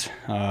 degrees.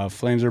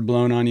 Flames are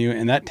blown on you,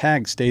 and that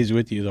tag stays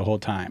with you the whole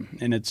time.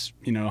 And it's,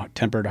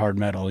 tempered hard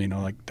metal,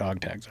 like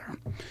dog tags are.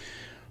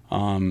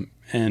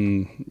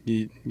 And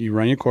you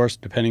run your course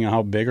depending on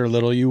how big or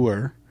little you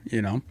were,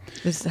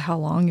 Is how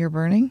long you're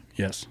burning?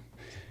 Yes.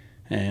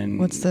 And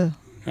what's the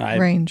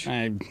range?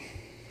 I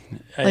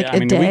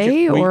a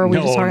day, or are we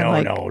just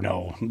talking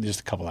No, just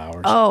a couple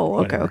hours.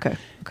 Oh, okay.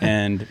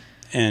 And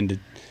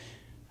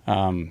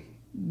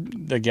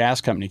the gas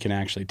company can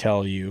actually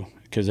tell you,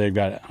 because they've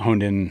got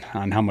honed in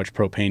on how much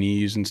propane you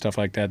use and stuff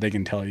like that. They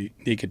can tell you.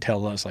 They could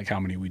tell us like how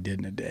many we did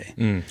in a day.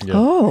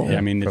 Oh,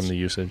 I mean, from the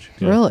usage.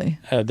 Yeah. Really?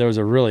 There was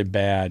a really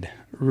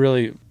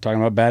talking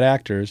about bad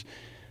actors,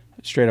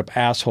 straight up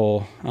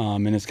asshole.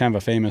 And it's kind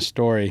of a famous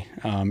story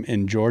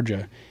in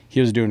Georgia. He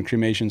was doing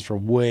cremations for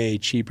way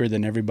cheaper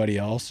than everybody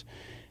else,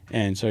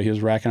 and so he was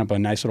racking up a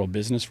nice little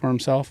business for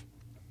himself.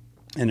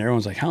 And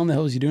everyone's like, "How in the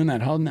hell is he doing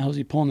that? How in the hell is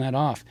he pulling that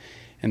off?"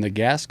 And the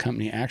gas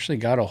company actually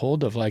got a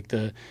hold of like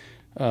the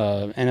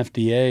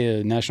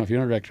NFDA, National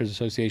Funeral Directors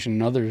Association,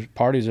 and other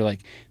parties are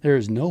like, there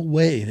is no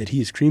way that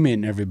he's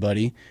cremating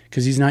everybody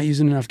because he's not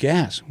using enough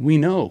gas. We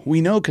know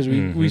because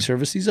we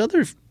service these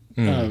other,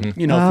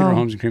 funeral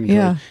homes and crematories.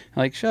 Yeah.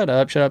 Like, shut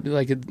up.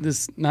 Like,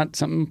 this is not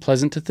something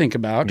pleasant to think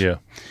about. Yeah.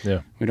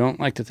 We don't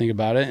like to think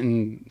about it,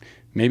 and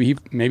maybe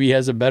he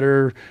has a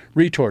better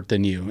retort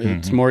than you.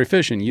 It's more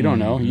efficient. You don't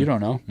know. You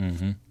don't know.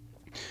 Mm-hmm.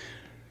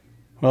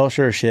 Well,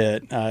 sure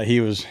shit. He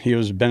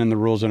was bending the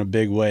rules in a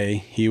big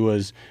way. He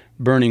was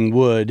burning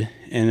wood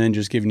and then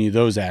just giving you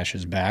those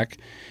ashes back.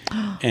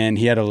 And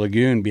he had a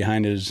lagoon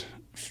behind his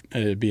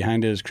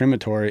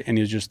crematory, and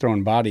he was just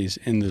throwing bodies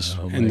in this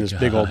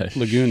big old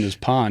lagoon, this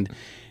pond.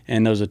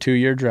 And there was a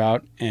 2-year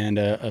drought, and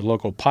a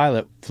local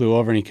pilot flew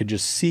over, and he could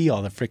just see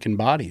all the freaking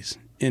bodies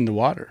in the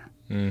water.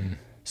 Mm.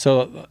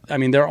 So, I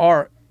mean, there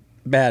are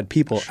bad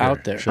people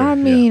out there. Sure, I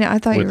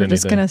thought you were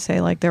just going to say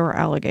like there were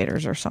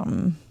alligators or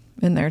something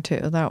in there too.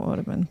 That would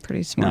have been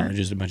pretty smart. No,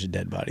 just a bunch of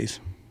dead bodies.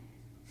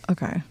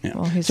 Okay. Yeah.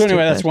 Well, he's so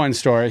anyway, stupid. That's one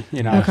story.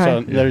 Okay.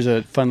 So there's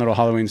a fun little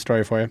Halloween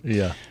story for you.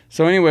 Yeah.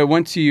 So anyway,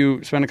 once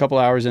you spend a couple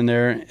hours in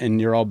there and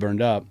you're all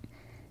burned up,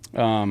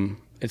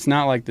 it's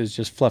not like there's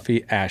just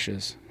fluffy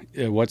ashes.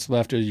 What's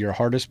left is your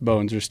hardest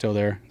bones are still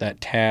there, that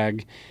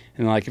tag,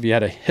 and like if you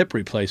had a hip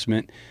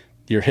replacement,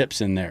 your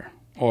hip's in there,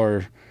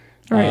 or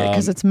right,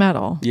 because it's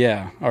metal.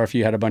 Yeah, or if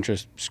you had a bunch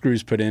of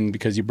screws put in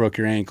because you broke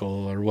your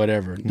ankle or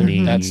whatever.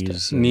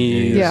 Knees.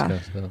 Yeah.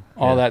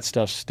 All that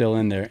stuff's still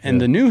in there. And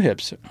the new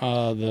hips,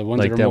 the ones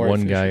like that are more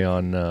one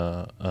efficient.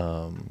 guy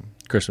on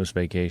Christmas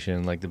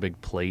Vacation, like the big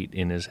plate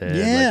in his head.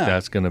 Yeah. Like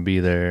that's going to be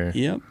there.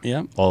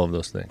 Yep. All of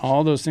those things.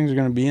 All those things are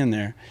going to be in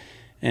there.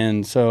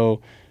 And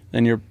so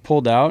then you're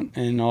pulled out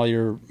and all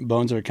your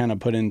bones are kind of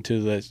put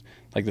into this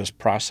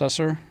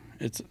processor.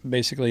 It's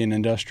basically an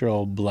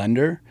industrial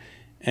blender,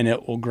 and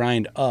it will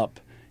grind up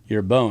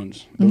your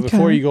bones. But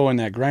before you go in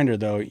that grinder,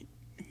 though, you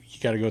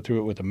got to go through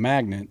it with a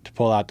magnet to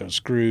pull out those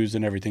screws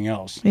and everything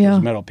else,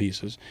 those metal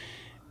pieces.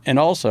 And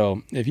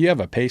also, if you have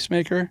a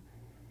pacemaker,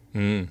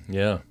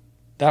 that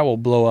will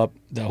blow up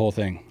the whole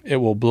thing. It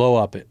will blow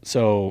up it.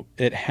 So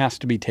it has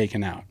to be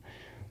taken out.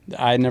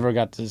 I never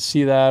got to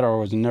see that or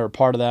was never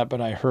part of that,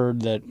 but I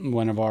heard that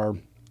one of our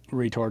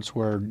retorts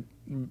were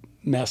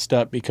messed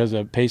up because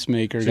a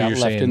pacemaker got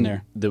left in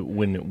there.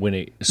 When the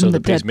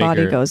dead pacemaker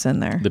body goes in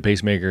there. The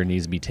pacemaker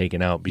needs to be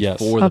taken out Yes.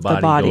 before Of the the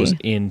body body. goes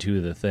into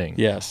the thing.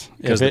 Yes.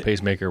 Because the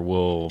pacemaker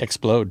will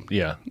explode.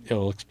 Yeah. It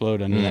will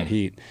explode under that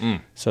heat.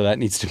 So that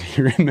needs to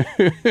be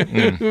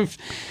removed.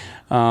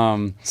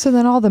 So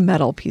then all the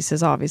metal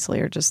pieces obviously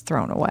are just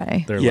thrown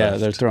away.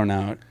 They're thrown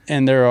out.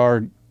 And there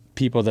are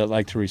people that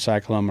like to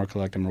recycle them or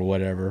collect them or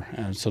whatever.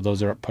 So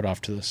those are put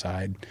off to the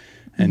side.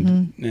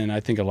 And I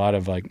think a lot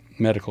of like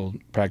medical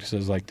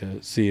practices like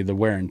to see the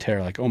wear and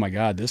tear. Like, oh my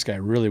God, this guy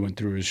really went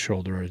through his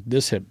shoulder. Or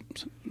this hip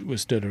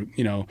withstood.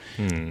 We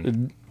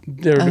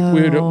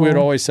would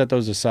always set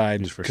those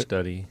aside Just for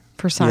study.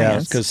 For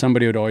science. because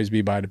somebody would always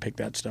be by to pick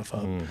that stuff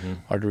up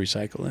or to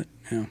recycle it.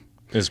 Yeah.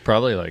 It's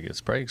probably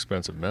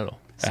expensive metal.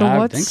 So I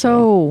what's think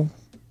so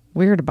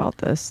weird about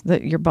this?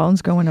 That your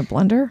bones go in a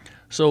blender?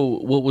 So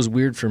what was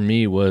weird for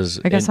me was,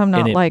 I guess I'm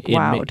not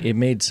wowed. It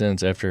made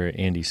sense after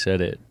Andy said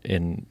it,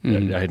 and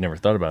I had never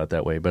thought about it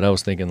that way. But I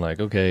was thinking like,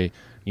 okay,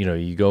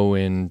 you go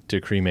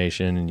into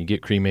cremation and you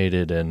get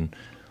cremated, and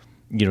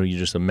you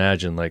just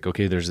imagine like,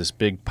 okay, there's this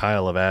big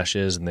pile of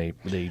ashes, and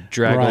they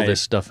drag all this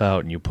stuff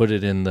out, and you put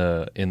it in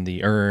the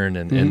urn,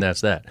 and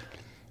that's that.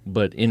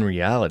 But in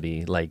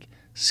reality, like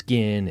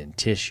skin and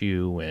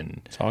tissue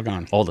and It's all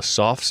gone. all the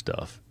soft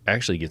stuff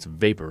actually gets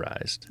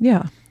vaporized.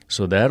 Yeah.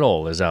 So that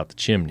all is out the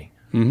chimney.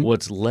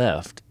 What's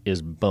left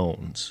is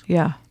bones.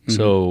 Yeah.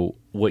 So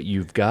what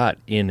you've got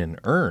in an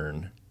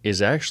urn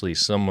is actually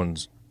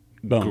someone's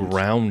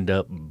ground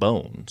up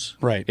bones.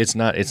 Right. It's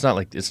not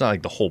like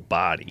the whole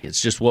body.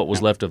 It's just what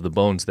was left of the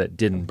bones that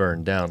didn't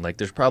burn down. Like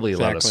there's probably a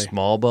lot of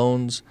small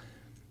bones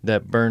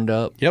that burned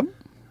up. Yep.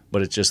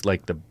 But it's just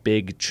like the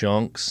big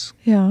chunks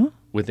Yeah.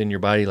 within your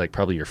body, like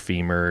probably your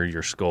femur,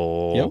 your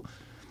skull,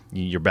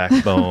 your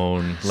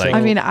backbone, like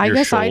I mean, I your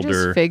guess shoulder. I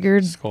just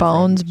figured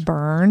bones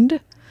burned.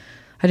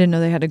 I didn't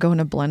know they had to go in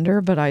a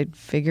blender, but I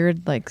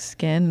figured like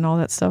skin and all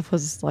that stuff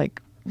was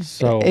like,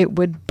 So it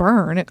would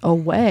burn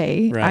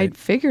away. Right. I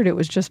figured it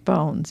was just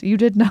bones. You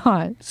did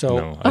not. So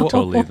No, I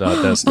totally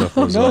thought that stuff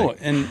was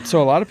and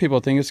so a lot of people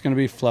think it's going to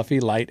be fluffy,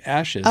 light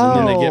ashes, and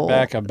then they get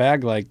back a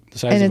bag like the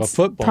size And of a it's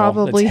football.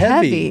 probably that's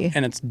heavy.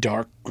 and it's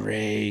dark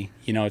gray.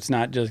 It's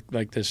not just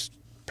like this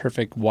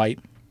perfect white,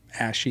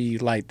 ashy,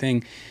 light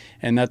thing.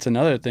 And that's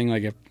another thing.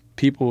 Like if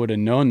people would have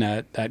known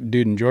that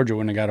dude in Georgia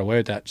wouldn't have got away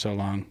with that so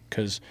long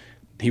because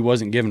he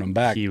wasn't giving them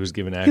back. He was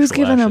given actual He was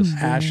giving ashes.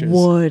 them Ashes.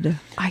 wood.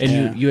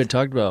 And you had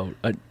talked about,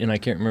 and I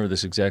can't remember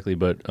this exactly,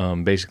 but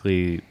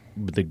basically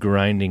the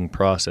grinding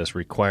process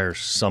requires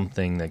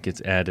something that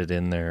gets added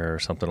in there or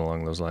something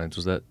along those lines.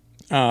 Was that?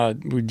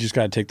 We just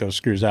got to take those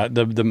screws out.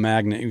 The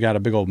magnet, you got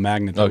a big old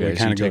magnet that Okay,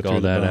 so kind you of go take all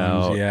through that the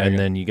bones. out, Yeah, and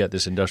then you got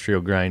this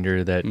industrial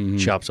grinder that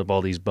chops up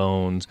all these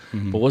bones.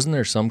 But wasn't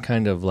there some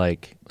kind of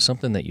like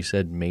something that you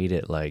said made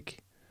it like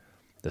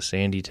the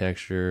sandy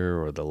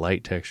texture or the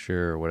light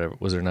texture or whatever?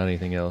 Was there not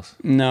anything else?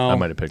 No, I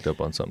might have picked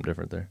up on something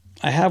different there.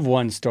 I have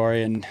one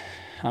story, and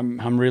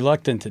I'm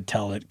reluctant to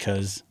tell it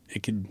because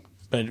it could.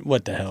 But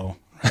what the hell?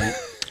 Right?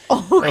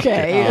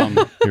 Okay.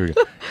 Here we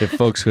go. If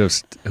folks who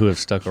have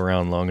stuck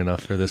around long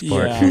enough for this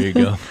part, Yeah. here you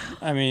go.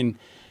 I mean,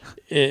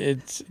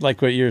 it's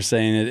like what you're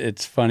saying.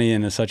 It's funny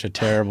in such a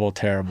terrible,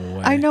 terrible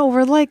way. I know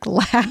we're like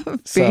laughing,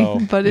 So,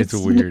 but It's a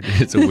weird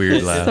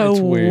laugh. so It's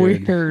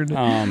weird. weird.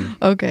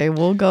 Okay,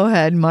 we'll go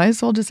ahead. Might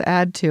as well just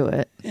add to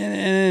it.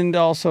 And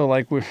also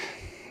like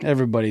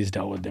everybody's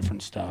dealt with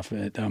different stuff.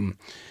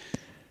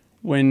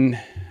 When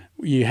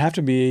you have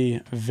to be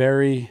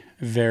very,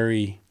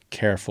 very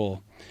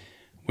careful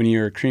when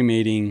you're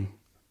cremating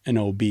an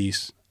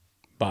obese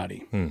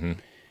body,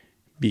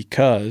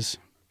 because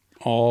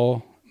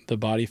all the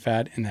body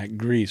fat and that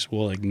grease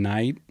will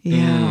ignite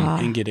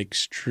and get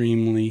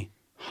extremely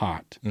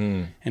hot,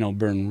 and it'll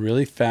burn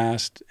really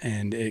fast,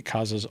 and it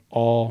causes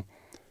all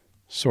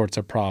sorts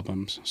of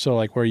problems. So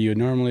like where you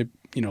normally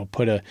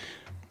put a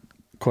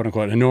quote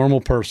unquote a normal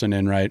person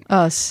in, right?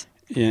 Us.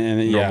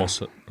 And Normal,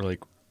 or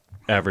like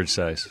average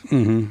size.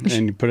 and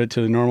you put it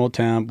to the normal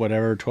temp,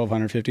 whatever,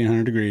 1,200,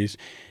 1,500 degrees.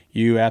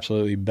 You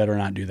absolutely better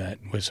not do that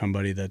with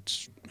somebody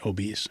that's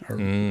obese or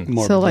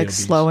morbidly So like obese.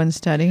 slow and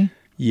steady.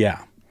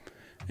 Yeah.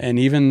 And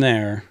even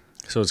there,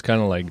 So it's kind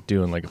of like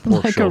doing like a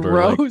pork Like shoulder.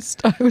 a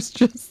roast. I was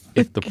just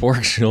If the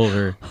pork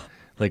shoulder,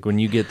 like when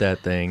you get that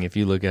thing, if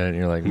you look at it and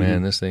you're like,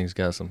 man, this thing's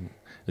got some.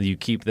 You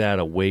keep that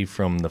away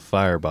from the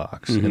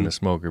firebox in the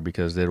smoker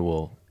because it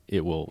will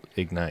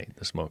ignite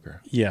the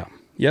smoker. yeah.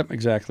 Yep,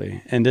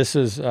 exactly. And this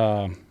is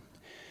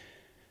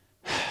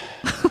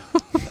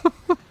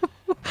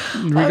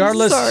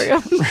regardless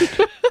I'm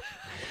sorry.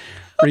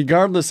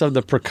 regardless of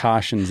the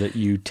precautions that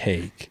you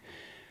take,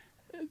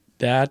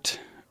 that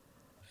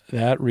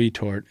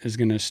retort is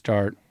going to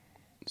start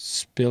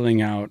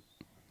spilling out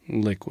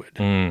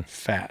liquid.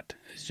 Fat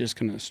is just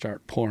going to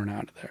start pouring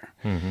out of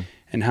there.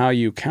 And how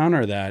you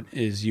counter that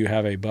is you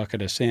have a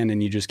bucket of sand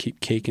and you just keep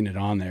caking it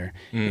on there.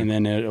 And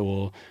then it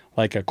will,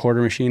 like a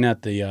quarter machine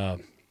at the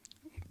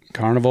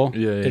carnival,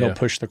 it'll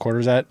push the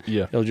quarters out.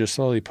 Yeah. It'll just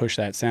slowly push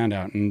that sand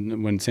out.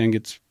 And when sand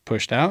gets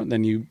pushed out,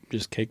 then you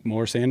just cake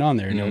more sand on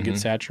there and it'll get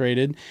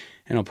saturated and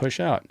it'll push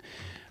out.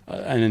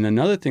 And then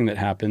another thing that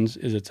happens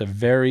is it's a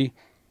very,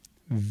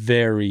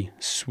 very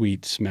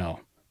sweet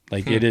smell.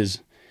 Like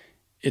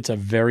it's a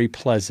very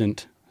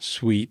pleasant,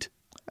 sweet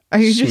Are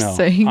you smell. just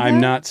saying that? I'm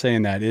not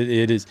saying that.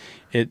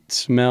 It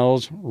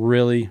smells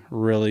really,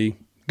 really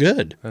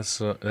good.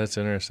 That's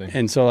interesting.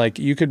 And so like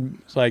you could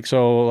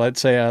so let's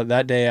say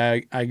that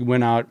day I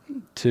went out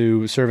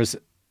to service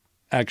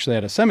actually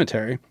at a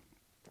cemetery,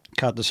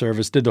 caught the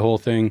service, did the whole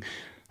thing,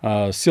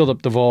 sealed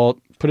up the vault,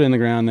 put it in the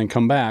ground, then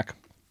come back.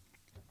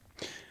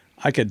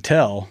 I could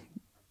tell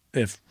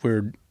if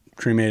we're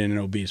cremating an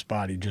obese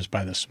body just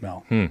by the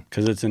smell,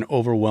 because it's an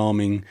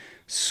overwhelming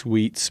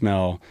sweet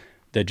smell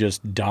that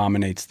just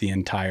dominates the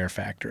entire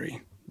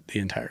factory, the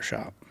entire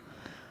shop.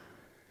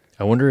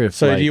 I wonder if.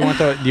 So do you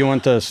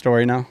want the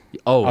story now?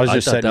 Oh, I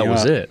thought that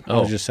was it. Oh. I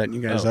was just setting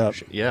you guys up.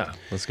 Yeah,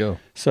 let's go.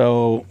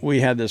 So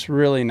we had this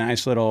really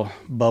nice little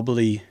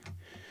bubbly,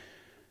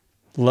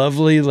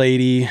 lovely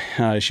lady.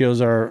 She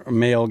was our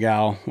mail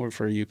gal, worked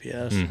for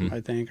UPS,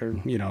 I think,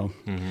 or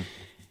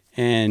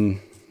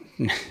and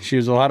she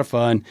was a lot of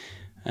fun.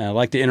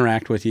 Like to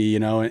interact with you,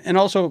 and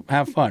also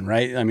have fun,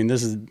 right? I mean,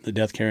 this is the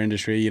death care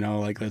industry,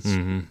 like that's...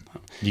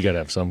 You got to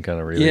have some kind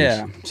of release.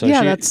 Yeah. So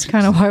that's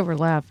kind of why we're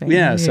laughing.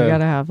 Yeah. You got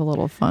to have a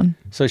little fun.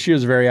 So she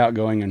was very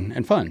outgoing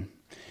and fun.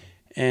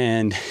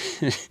 And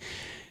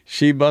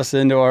she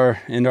busted into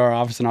our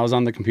office, and I was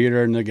on the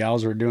computer, and the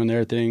gals were doing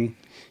their thing,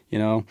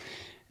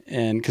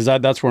 and because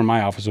that's where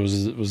my office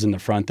was in the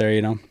front there,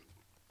 And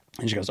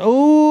she goes,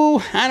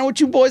 "Oh, I know what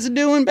you boys are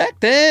doing back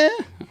there."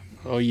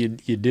 "Oh, you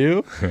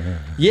do?"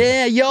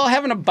 "Yeah, y'all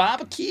having a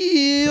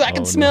barbecue. I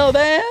can smell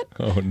that."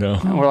 Oh, no.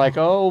 And we're like,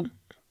 "Oh,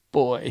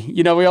 boy."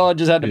 We all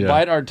just had to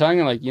bite our tongue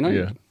and like,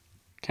 you're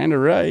kind of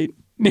right.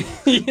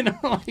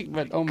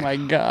 But oh, my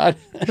God.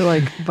 You're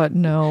like, but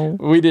no.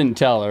 We didn't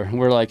tell her.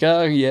 We're like,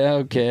 "Oh, yeah,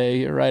 okay,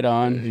 you're right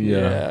on."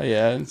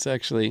 Yeah. It's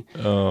actually...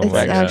 it's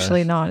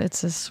actually not.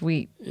 It's a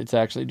sweet... It's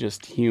actually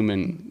just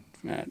human.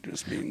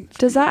 Just being...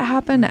 Does that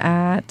happen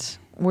at...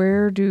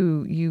 Where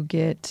do you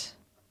get...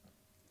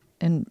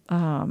 and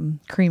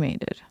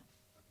cremated?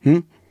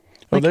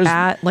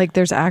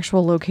 There's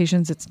actual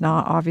locations. It's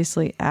not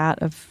obviously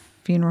at a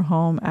funeral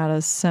home, at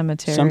a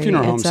cemetery. Some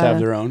funeral homes have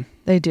their own.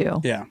 They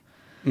do. Yeah.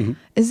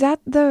 Is that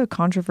the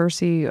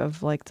controversy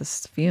of like the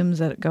fumes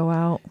that go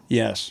out?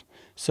 Yes.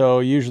 So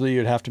usually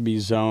you'd have to be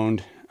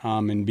zoned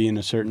and be in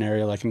a certain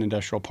area, like an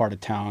industrial part of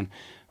town.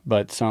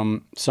 But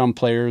some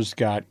players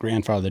got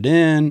grandfathered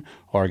in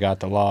or got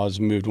the laws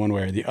moved one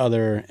way or the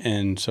other,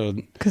 and so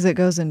because it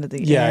goes into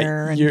the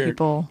air and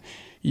people.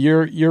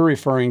 You're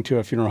referring to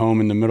a funeral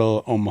home in the middle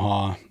of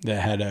Omaha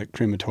that had a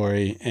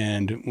crematory,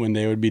 and when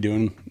they would be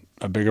doing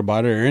a bigger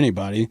body or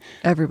anybody,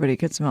 everybody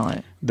could smell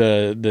it.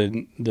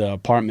 The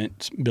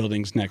apartment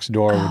buildings next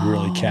door would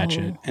really catch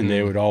it, and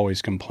they would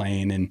always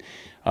complain. And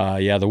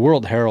the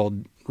World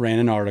Herald ran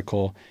an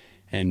article.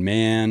 And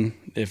man,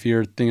 if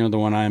you're thinking of the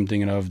one I'm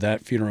thinking of,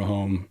 that funeral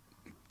home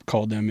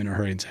called them in a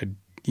hurry and said,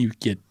 you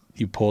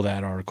pull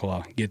that article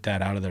out, get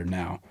that out of there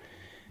now.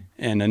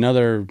 And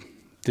another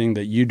thing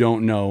that you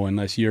don't know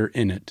unless you're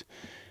in it,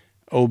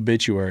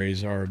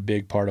 obituaries are a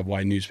big part of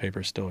why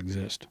newspapers still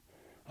exist.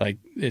 Like,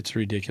 it's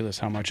ridiculous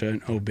how much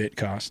an obit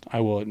costs.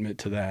 I will admit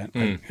to that,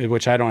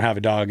 which I don't have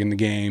a dog in the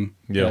game,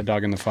 a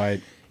dog in the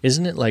fight.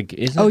 Isn't it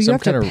you some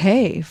have kind to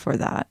pay for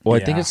that. Well,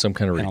 I think it's some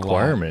kind of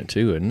requirement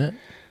too, isn't it?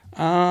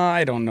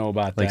 I don't know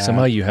about that. Like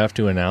somehow you have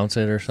to announce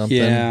it or something?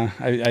 Yeah,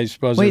 I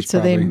suppose. Wait, so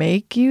they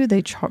make you,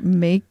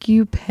 make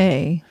you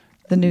pay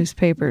the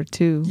newspaper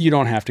too? You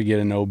don't have to get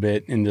an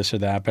obit in this or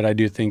that, but I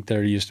do think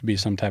there used to be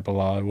some type of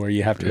law where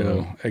you have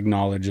to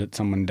acknowledge that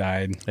someone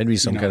died. It'd be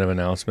some kind of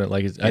announcement.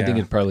 Like I think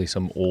it's probably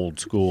some old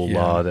school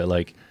law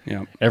that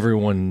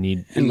everyone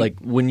and like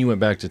when you went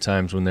back to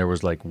times when there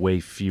was like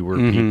way fewer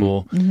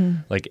people,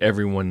 like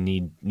everyone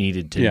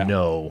needed to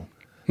know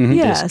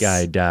this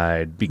guy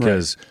died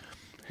because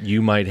you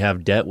might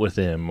have debt with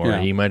him or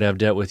he might have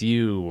debt with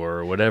you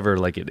or whatever.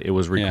 Like it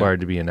was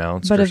required to be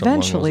announced. But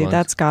eventually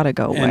that's got to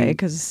go away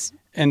because...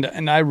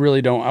 And I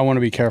really don't, I want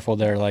to be careful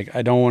there. Like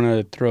I don't want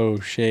to throw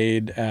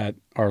shade at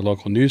our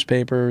local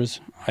newspapers.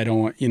 I don't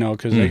want,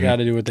 because they got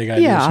to do what they got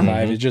to do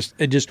to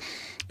survive.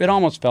 It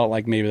almost felt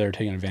like maybe they were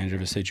taking advantage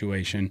of a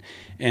situation.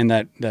 And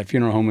that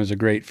funeral home is a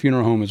great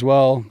funeral home as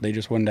well. They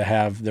just wanted to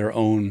have their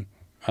own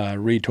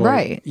retort,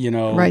 right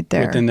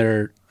there. within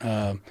their...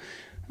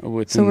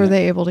 So were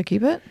they able to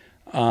keep it?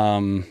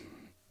 Oh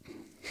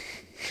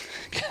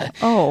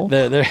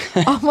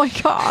my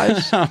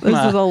gosh,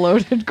 this is a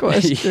loaded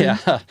question.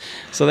 Yeah,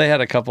 so they had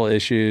a couple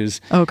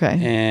issues. Okay,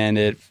 and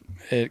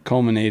it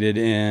culminated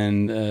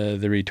in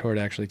the retort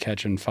actually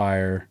catching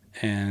fire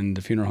and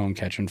the funeral home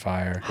catching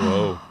fire.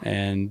 Whoa!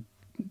 And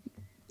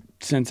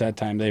since that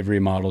time, they've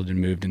remodeled and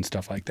moved and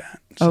stuff like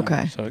that. So it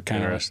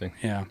kind of interesting.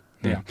 Yeah.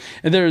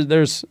 And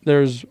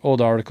there's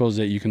old articles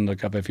that you can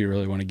look up if you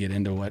really want to get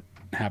into what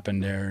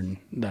happened there and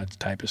that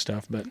type of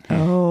stuff. But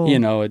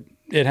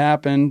it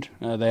happened.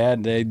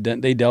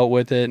 They dealt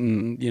with it,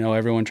 and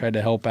everyone tried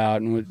to help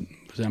out and was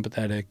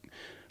empathetic.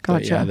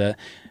 Gotcha. But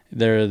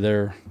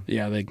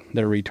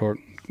their retort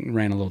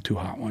ran a little too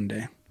hot one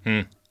day.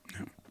 Hmm.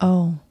 Yeah.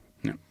 Oh.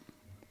 Yeah.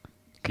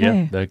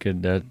 Okay.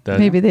 Yeah, that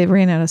Maybe they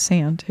ran out of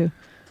sand too.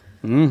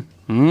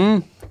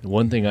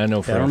 One thing I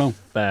know for I don't know.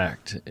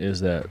 fact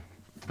is that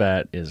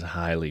fat is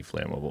highly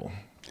flammable.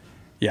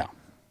 Yeah.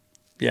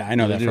 Yeah, I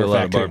know They that do for a lot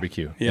of fact, too.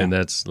 barbecue, Yeah. and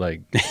that's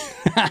like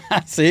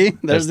See,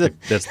 that's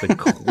the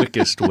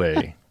quickest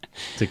way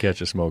to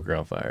catch a smoker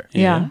on fire.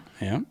 Yeah.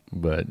 Yeah.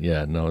 But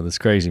yeah, no, that's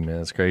crazy, man.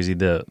 That's crazy.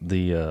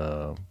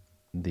 The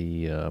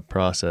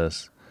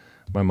process.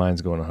 My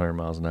mind's going 100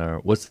 miles an hour.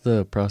 What's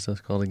the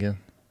process called again?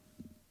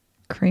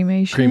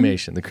 Cremation.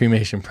 Cremation. The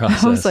cremation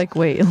process. I was like,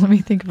 wait, let me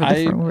think of a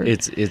different word.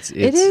 It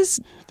is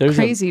there's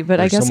crazy,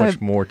 but I There's guess so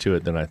much more to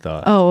it than I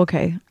thought. Oh,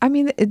 okay. I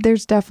mean,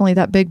 there's definitely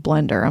that big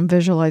blender. I'm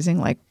visualizing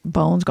like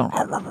bones going,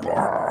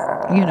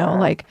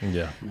 like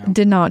Yeah.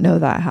 did not know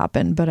that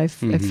happened, but I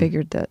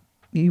figured that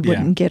you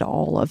wouldn't Yeah. get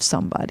all of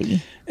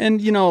somebody. And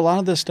a lot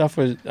of this stuff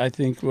was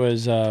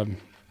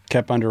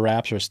kept under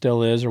wraps, or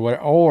still is, or what.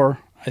 Or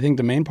I think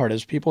the main part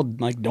is people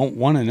like don't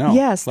want to know.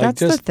 Yes, Like, that's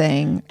the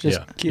thing. Just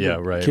keep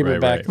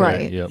it back.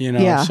 Right. Yep.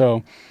 Yeah.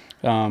 So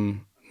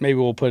maybe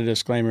we'll put a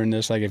disclaimer in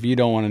this, like if you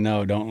don't want to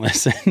know, don't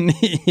listen.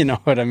 You know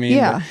what I mean?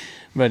 Yeah.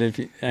 But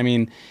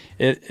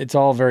it's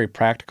all very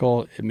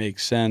practical. It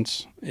makes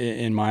sense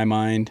in my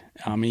mind.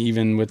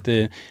 Even with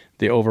the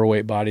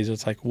overweight bodies,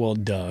 it's like, well,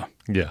 duh.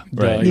 Yeah.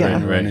 Duh, Right. you're Right.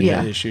 gonna run Right.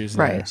 into issues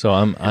there. Right. So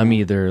I'm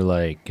either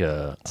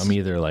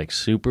like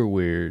super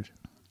weird,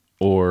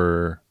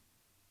 or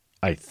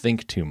I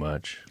think too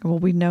much, Well,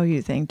 we know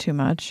you think too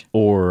much.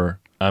 or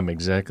I'm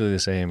exactly the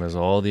same as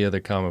all the other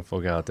common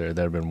folk out there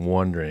that have been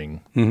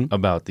wondering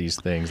about these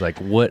things. Like,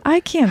 what?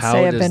 I can't how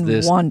say I've does been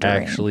this wondering.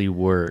 actually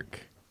work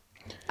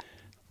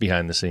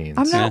behind the scenes?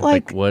 I'm not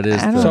like what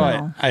is I the don't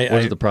know.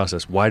 what is the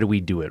process? Why do we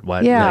do it?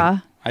 Why? Yeah.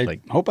 I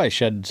hope I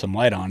shed some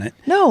light on it.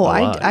 No,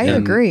 lot. I And-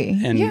 agree.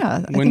 and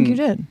Yeah, I when- think you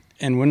did.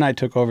 And when I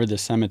took over the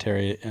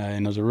cemetery,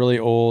 and it was a really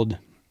old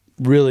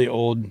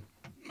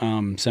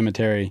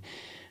cemetery,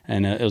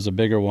 and it was a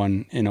bigger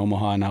one in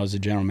Omaha, and I was the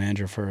general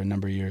manager for a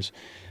number of years.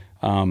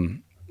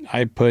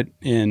 I put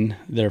in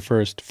their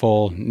first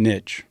full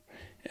niche,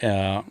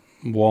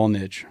 wall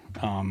niche,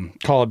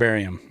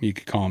 columbarium, you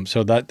could call them.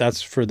 So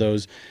that's for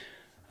those.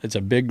 It's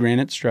a big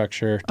granite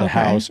structure to Okay.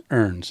 house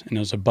urns, and it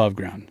was above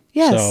ground.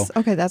 Yes. So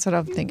Okay, that's what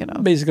I'm thinking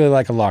of. basically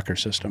like a locker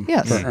system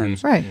Yes. for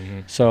urns. Right.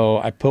 So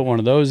I put one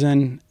of those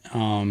in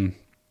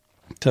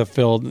to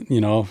fill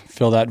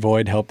that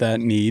void, help that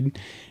need.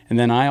 And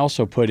then I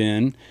also put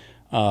in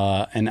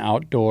an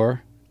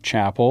outdoor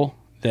chapel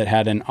that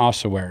had an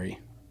ossuary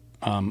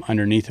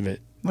underneath of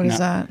it. What is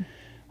that?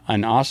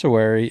 An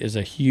ossuary is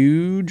a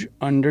huge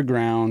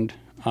underground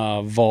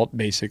vault,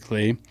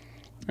 basically,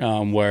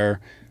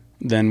 where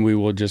then we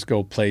will just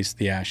go place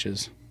the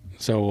ashes.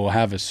 So we'll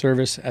have a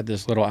service at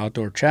this little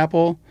outdoor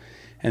chapel,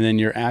 and then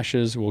your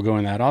ashes will go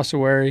in that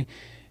ossuary.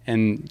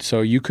 And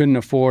so you couldn't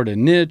afford a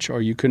niche,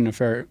 or you couldn't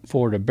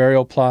afford a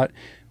burial plot.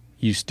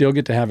 You still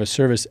get to have a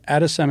service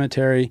at a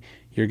cemetery.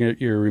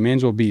 Your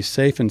remains will be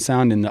safe and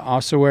sound in the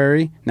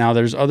ossuary. Now,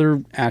 there's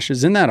other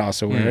ashes in that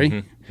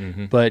ossuary,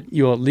 but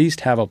you'll at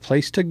least have a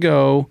place to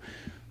go,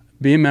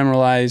 be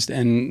memorialized,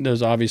 and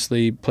there's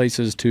obviously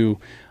places to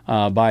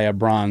buy a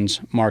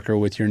bronze marker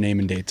with your name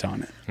and dates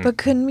on it. But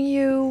couldn't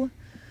you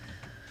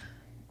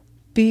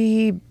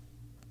be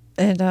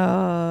in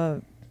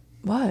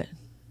what?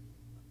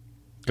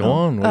 Go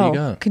on. What do you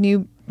got? Can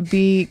you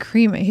be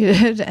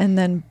cremated and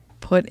then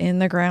put in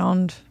the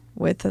ground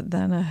with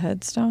then a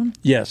headstone?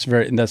 Yes,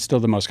 and that's still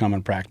the most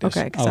common practice.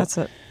 Okay, because that's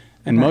it.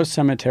 And most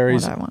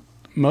cemeteries, What I want.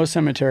 most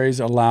cemeteries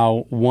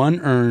allow one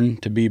urn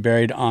to be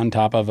buried on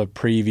top of a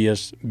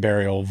previous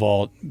burial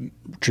vault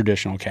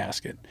traditional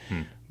casket.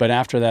 But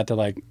after that, they're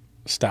like,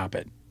 stop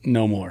it,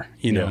 no more.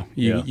 You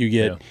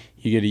get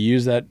to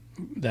use that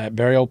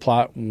burial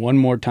plot one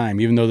more time,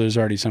 even though there's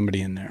already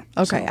somebody in there.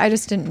 Okay, I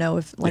just didn't know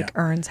if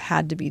urns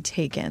had to be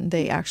taken.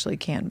 They actually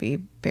can be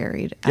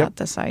buried at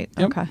the site.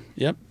 Yep. Okay,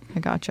 Yep. I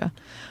gotcha.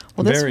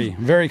 Well, Very,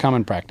 very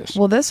common practice.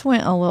 Well, this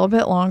went a little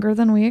bit longer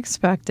than we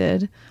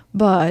expected,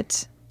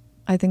 but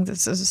I think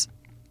this is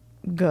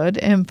good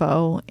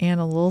info and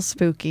a little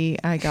spooky.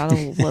 I got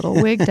a little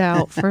wigged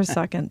out for a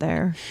second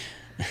there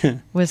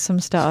with some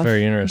stuff.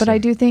 Very interesting. But I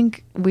do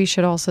think we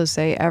should also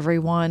say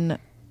everyone,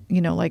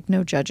 like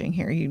no judging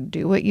here. You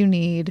do what you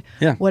need,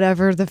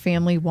 whatever the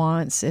family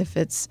wants, if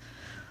it's,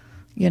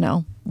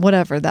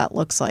 whatever that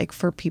looks like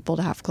for people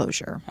to have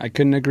closure. I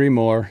couldn't agree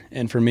more.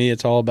 And for me,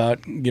 it's all about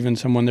giving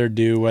someone their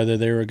due, whether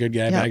they were a good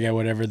guy, bad guy,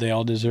 whatever. We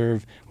all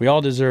deserve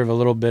a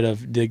little bit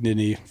of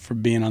dignity for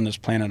being on this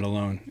planet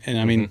alone. And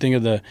I mean, think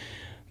of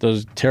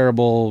those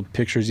terrible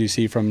pictures you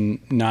see from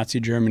Nazi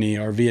Germany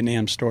or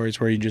Vietnam stories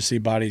where you just see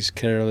bodies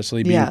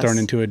carelessly being thrown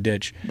into a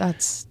ditch.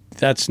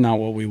 That's not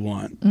what we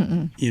want.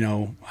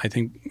 I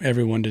think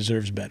everyone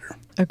deserves better.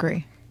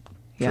 Agree.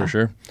 Yeah. For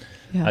sure.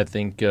 Yeah. I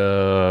think,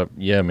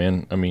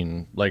 man. I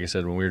mean, like I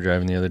said, when we were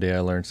driving the other day, I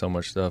learned so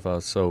much stuff. I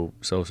was so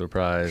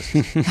surprised.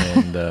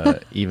 And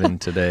even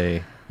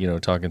today,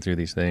 talking through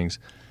these things,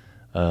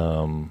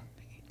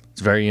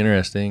 it's very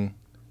interesting.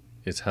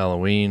 It's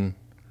Halloween.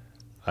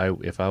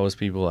 If I was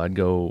people, I'd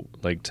go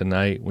like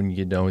tonight when you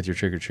get done with your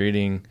trick or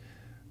treating,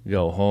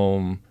 go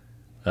home,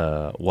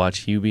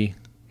 watch Hubie.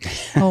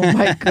 Oh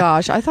my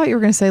gosh! I thought you were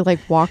going to say like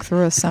walk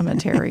through a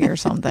cemetery or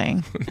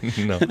something.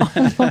 No,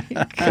 Oh my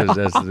because god!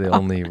 that's the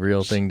only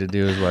real thing to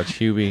do is watch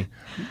Hubie,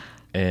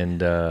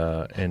 and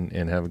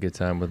have a good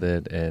time with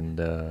it,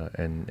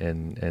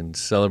 and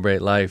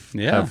celebrate life.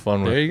 Yeah, have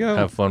fun with. there you go.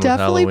 Have fun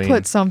Definitely with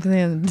Halloween. put something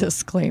in the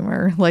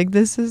disclaimer. Like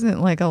this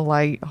isn't like a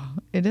light.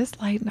 It is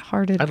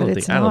lighthearted, but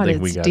it's not. I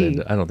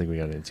don't think we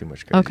got into too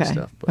much crazy Okay.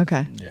 stuff. But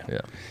Okay. Yeah.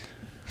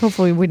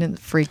 Hopefully, we didn't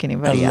freak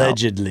anybody out.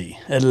 Allegedly,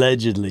 that's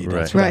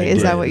Right. what I Right? Is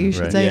did. that what you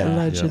should Right. say? Yeah.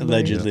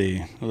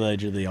 Allegedly.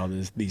 Allegedly, all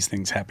these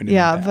things happened in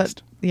Yeah, the but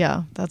past.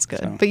 yeah, that's good.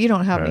 So- But you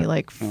don't have any Right.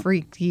 like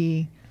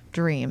freaky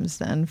dreams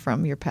then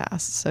from your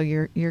past, so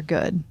you're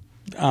good.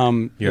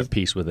 You're at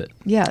peace with it.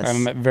 Yes.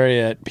 I'm very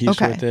at peace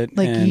okay. with it.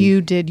 Like and,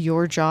 you did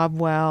your job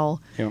well.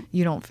 Yep.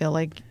 You don't feel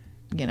like,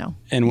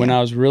 And when yeah. I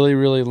was really,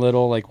 really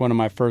little, like one of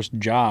my first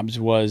jobs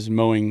was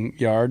mowing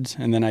yards,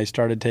 and then I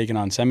started taking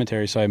on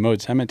cemeteries. So I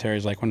mowed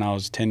cemeteries like when I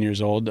was 10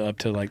 years old up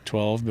to like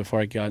 12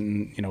 before I got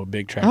in,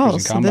 big tractors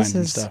and so combines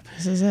and stuff.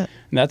 This is it.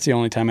 And that's the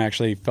only time I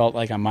actually felt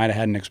like I might have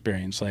had an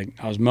experience. Like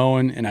I was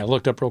mowing and I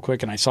looked up real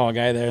quick and I saw a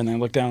guy there, and then I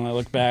looked down and I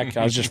looked back.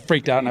 I was just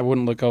freaked out and I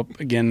wouldn't look up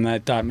again. And I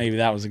thought maybe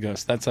that was a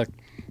ghost.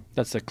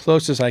 That's the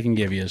closest I can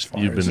give you as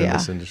far You've as. been in Yeah.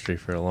 this industry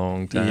for a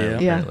long time, Yeah. Yeah.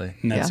 apparently.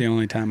 And that's Yeah. the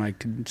only time I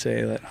could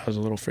say that I was a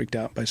little freaked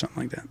out by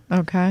something like that.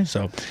 Okay.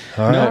 So, All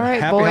right. All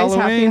right, happy boys.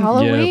 Happy Halloween.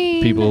 Halloween.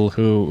 Yeah, people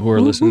who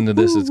are listening to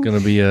this, it's going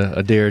to be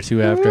a day or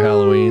two after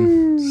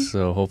Halloween.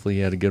 So hopefully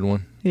you had a good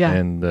one. Yeah.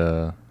 And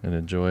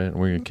enjoy it.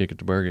 We're going to kick it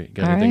to Burger.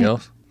 Got All anything right.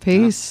 else?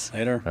 Peace.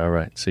 later. All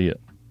right. See ya.